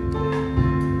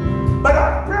 but I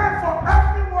pray for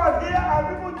everyone here and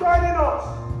people joining us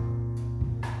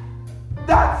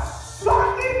that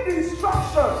sudden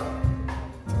destruction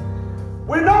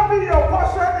will not be your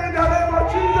portion in the name of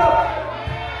Jesus.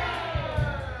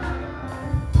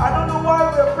 I don't know why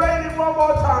we're praying it one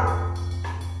more time.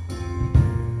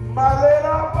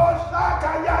 Malera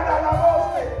Boshaka Yada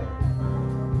Laboste.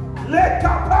 Le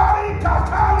Kapari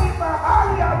Kakali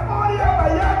Mahali Amoria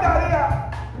Bayadaria.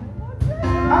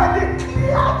 I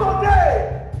declare today,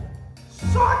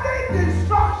 sudden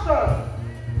destruction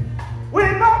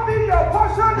will not be your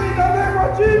portion in the name of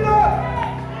Jesus.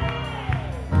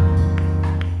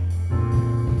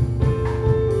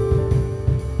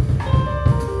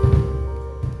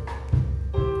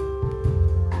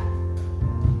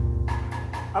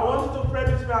 I want you to pray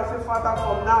this way and say, Father,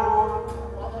 from now on,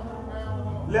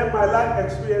 let my life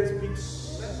experience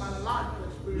peace.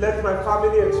 Let my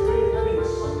family experience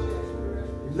peace.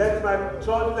 Let my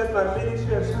church, let my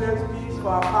ministry experience peace for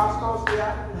our pastors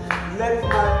here. let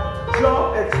my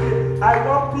job escape. I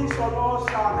want peace on all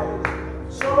sides.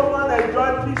 Solomon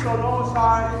enjoyed peace on all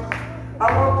sides.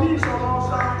 I want peace on all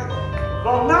sides.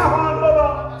 From now on,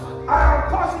 Lord, I am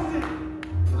positive.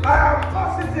 I am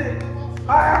positive.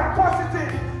 I am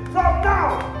positive. From now,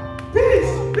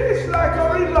 peace like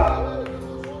a river.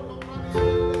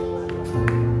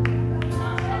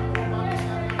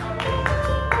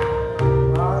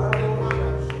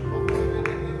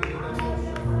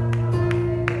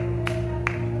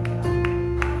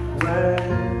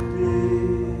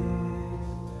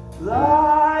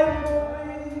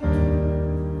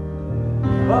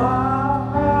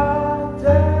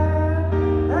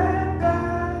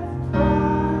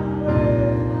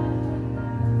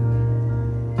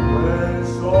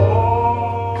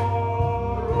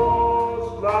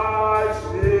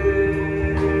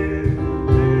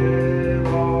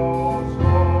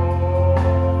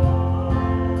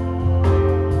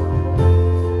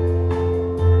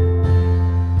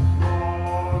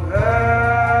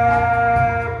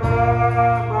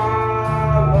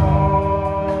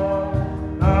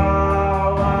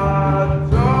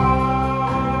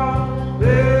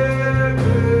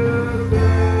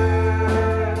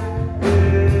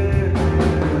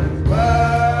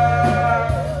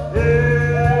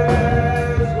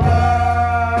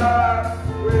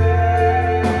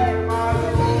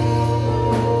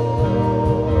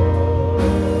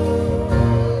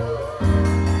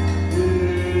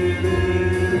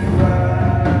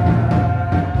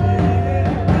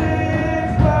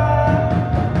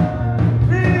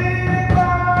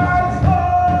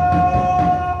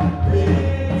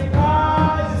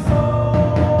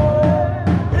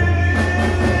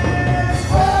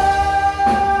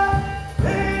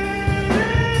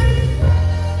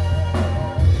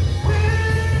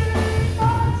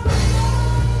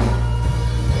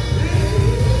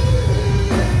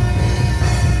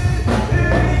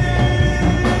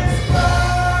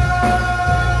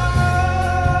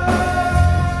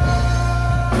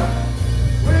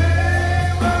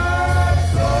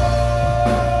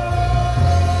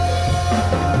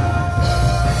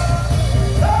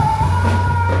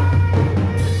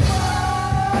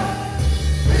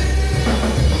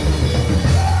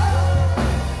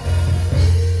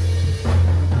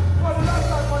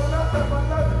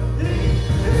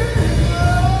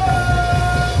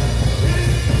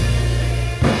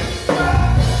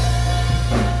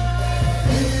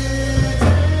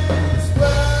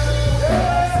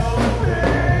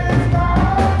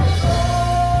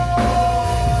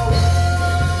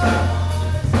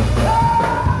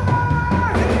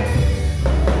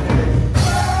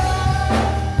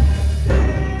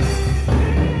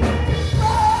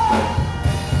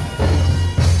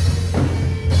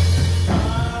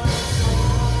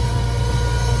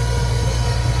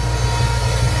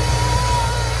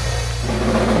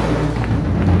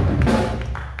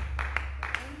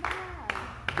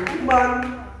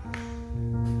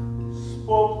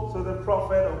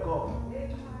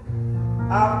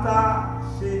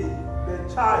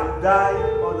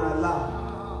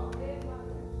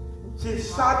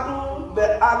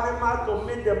 To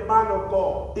meet the man of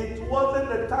God. It wasn't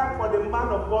the time for the man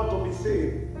of God to be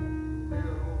saved.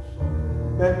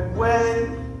 But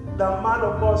when the man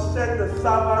of God sent the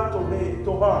servant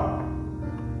to her,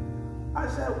 I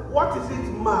said, what is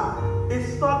it, man?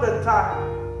 It's not the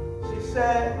time. She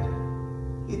said,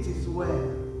 it is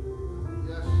well.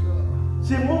 Yes, sir.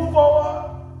 She moved forward.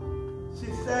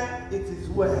 She said, it is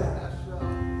well. Yes, sir.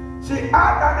 She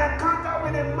had an encounter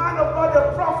with the man of God,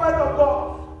 the prophet of God.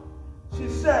 She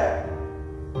said,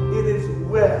 it is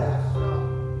well.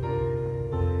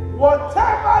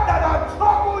 Whatever that has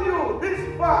troubled you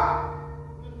this far,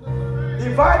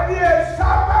 if I be a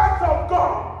servant of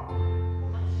God,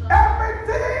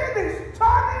 everything is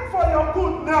turning for your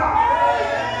good now.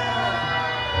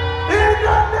 In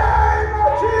the name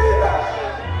of Jesus.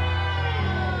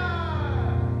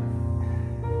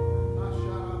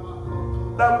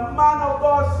 The man of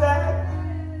God said,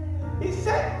 he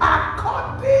said,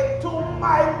 according to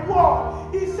my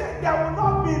word, he said there will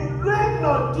not be rain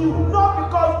or dew, not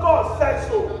because God said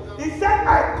so. He said,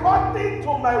 according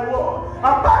to my word.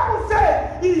 And Bible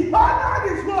said he honored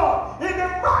his word in the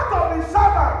mouth of his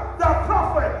servant, the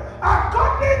prophet.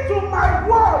 According to my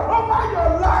word over your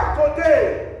life today,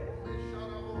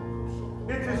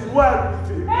 it is well with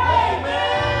you. Amen.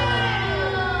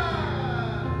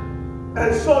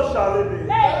 And so shall it be.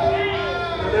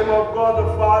 Amen. In the name of God the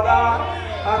Father,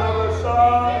 and of the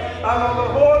Son, and of the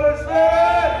Holy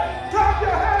Spirit. Clap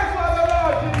your hands for the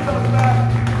Lord Jesus Christ.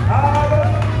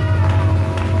 Hallelujah.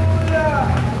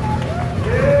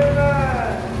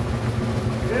 Amen.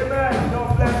 Amen. God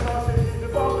bless us.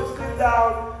 Before we sleep,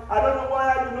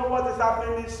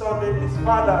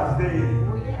 Father's Day.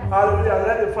 Hallelujah.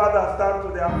 Let the fathers stand to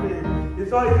their feet.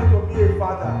 It's not easy to be a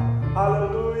father.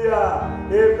 Hallelujah.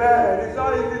 Amen. It's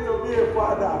not easy to be a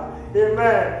father.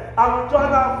 Amen. And we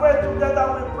join our faith together.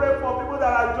 We pray for people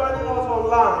that are joining us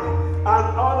online and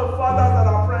all the fathers that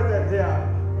are present here.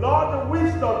 Lord, the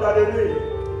wisdom that they need.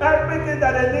 Everything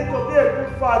that they need to be a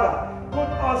good father, good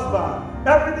husband.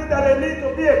 Everything that they need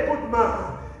to be a good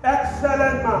man,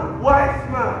 excellent man, wise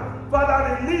man.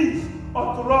 Father, release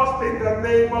unto us in the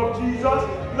name of Jesus.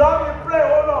 Lord, we pray,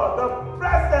 oh Lord, the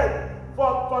present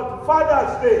for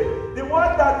Father's Day, the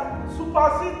one that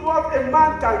supersedes what a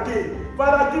man can give.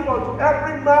 Father, give unto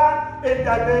every man in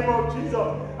the name of Jesus.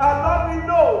 And Lord, we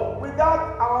know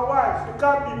without our wives, you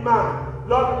can't be man.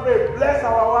 Lord, we pray, bless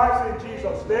our wives in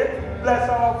Jesus' name. Bless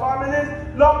our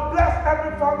families. Lord, bless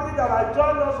every family that has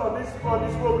joined us on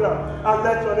this program. And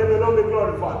let your name alone be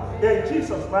glorified. In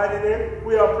Jesus' mighty name,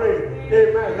 we are praying.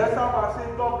 Amen. Let's have our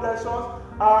sing. God bless us.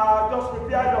 Just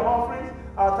prepare your offerings.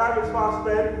 Our time is fast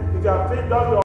spent. If you have done your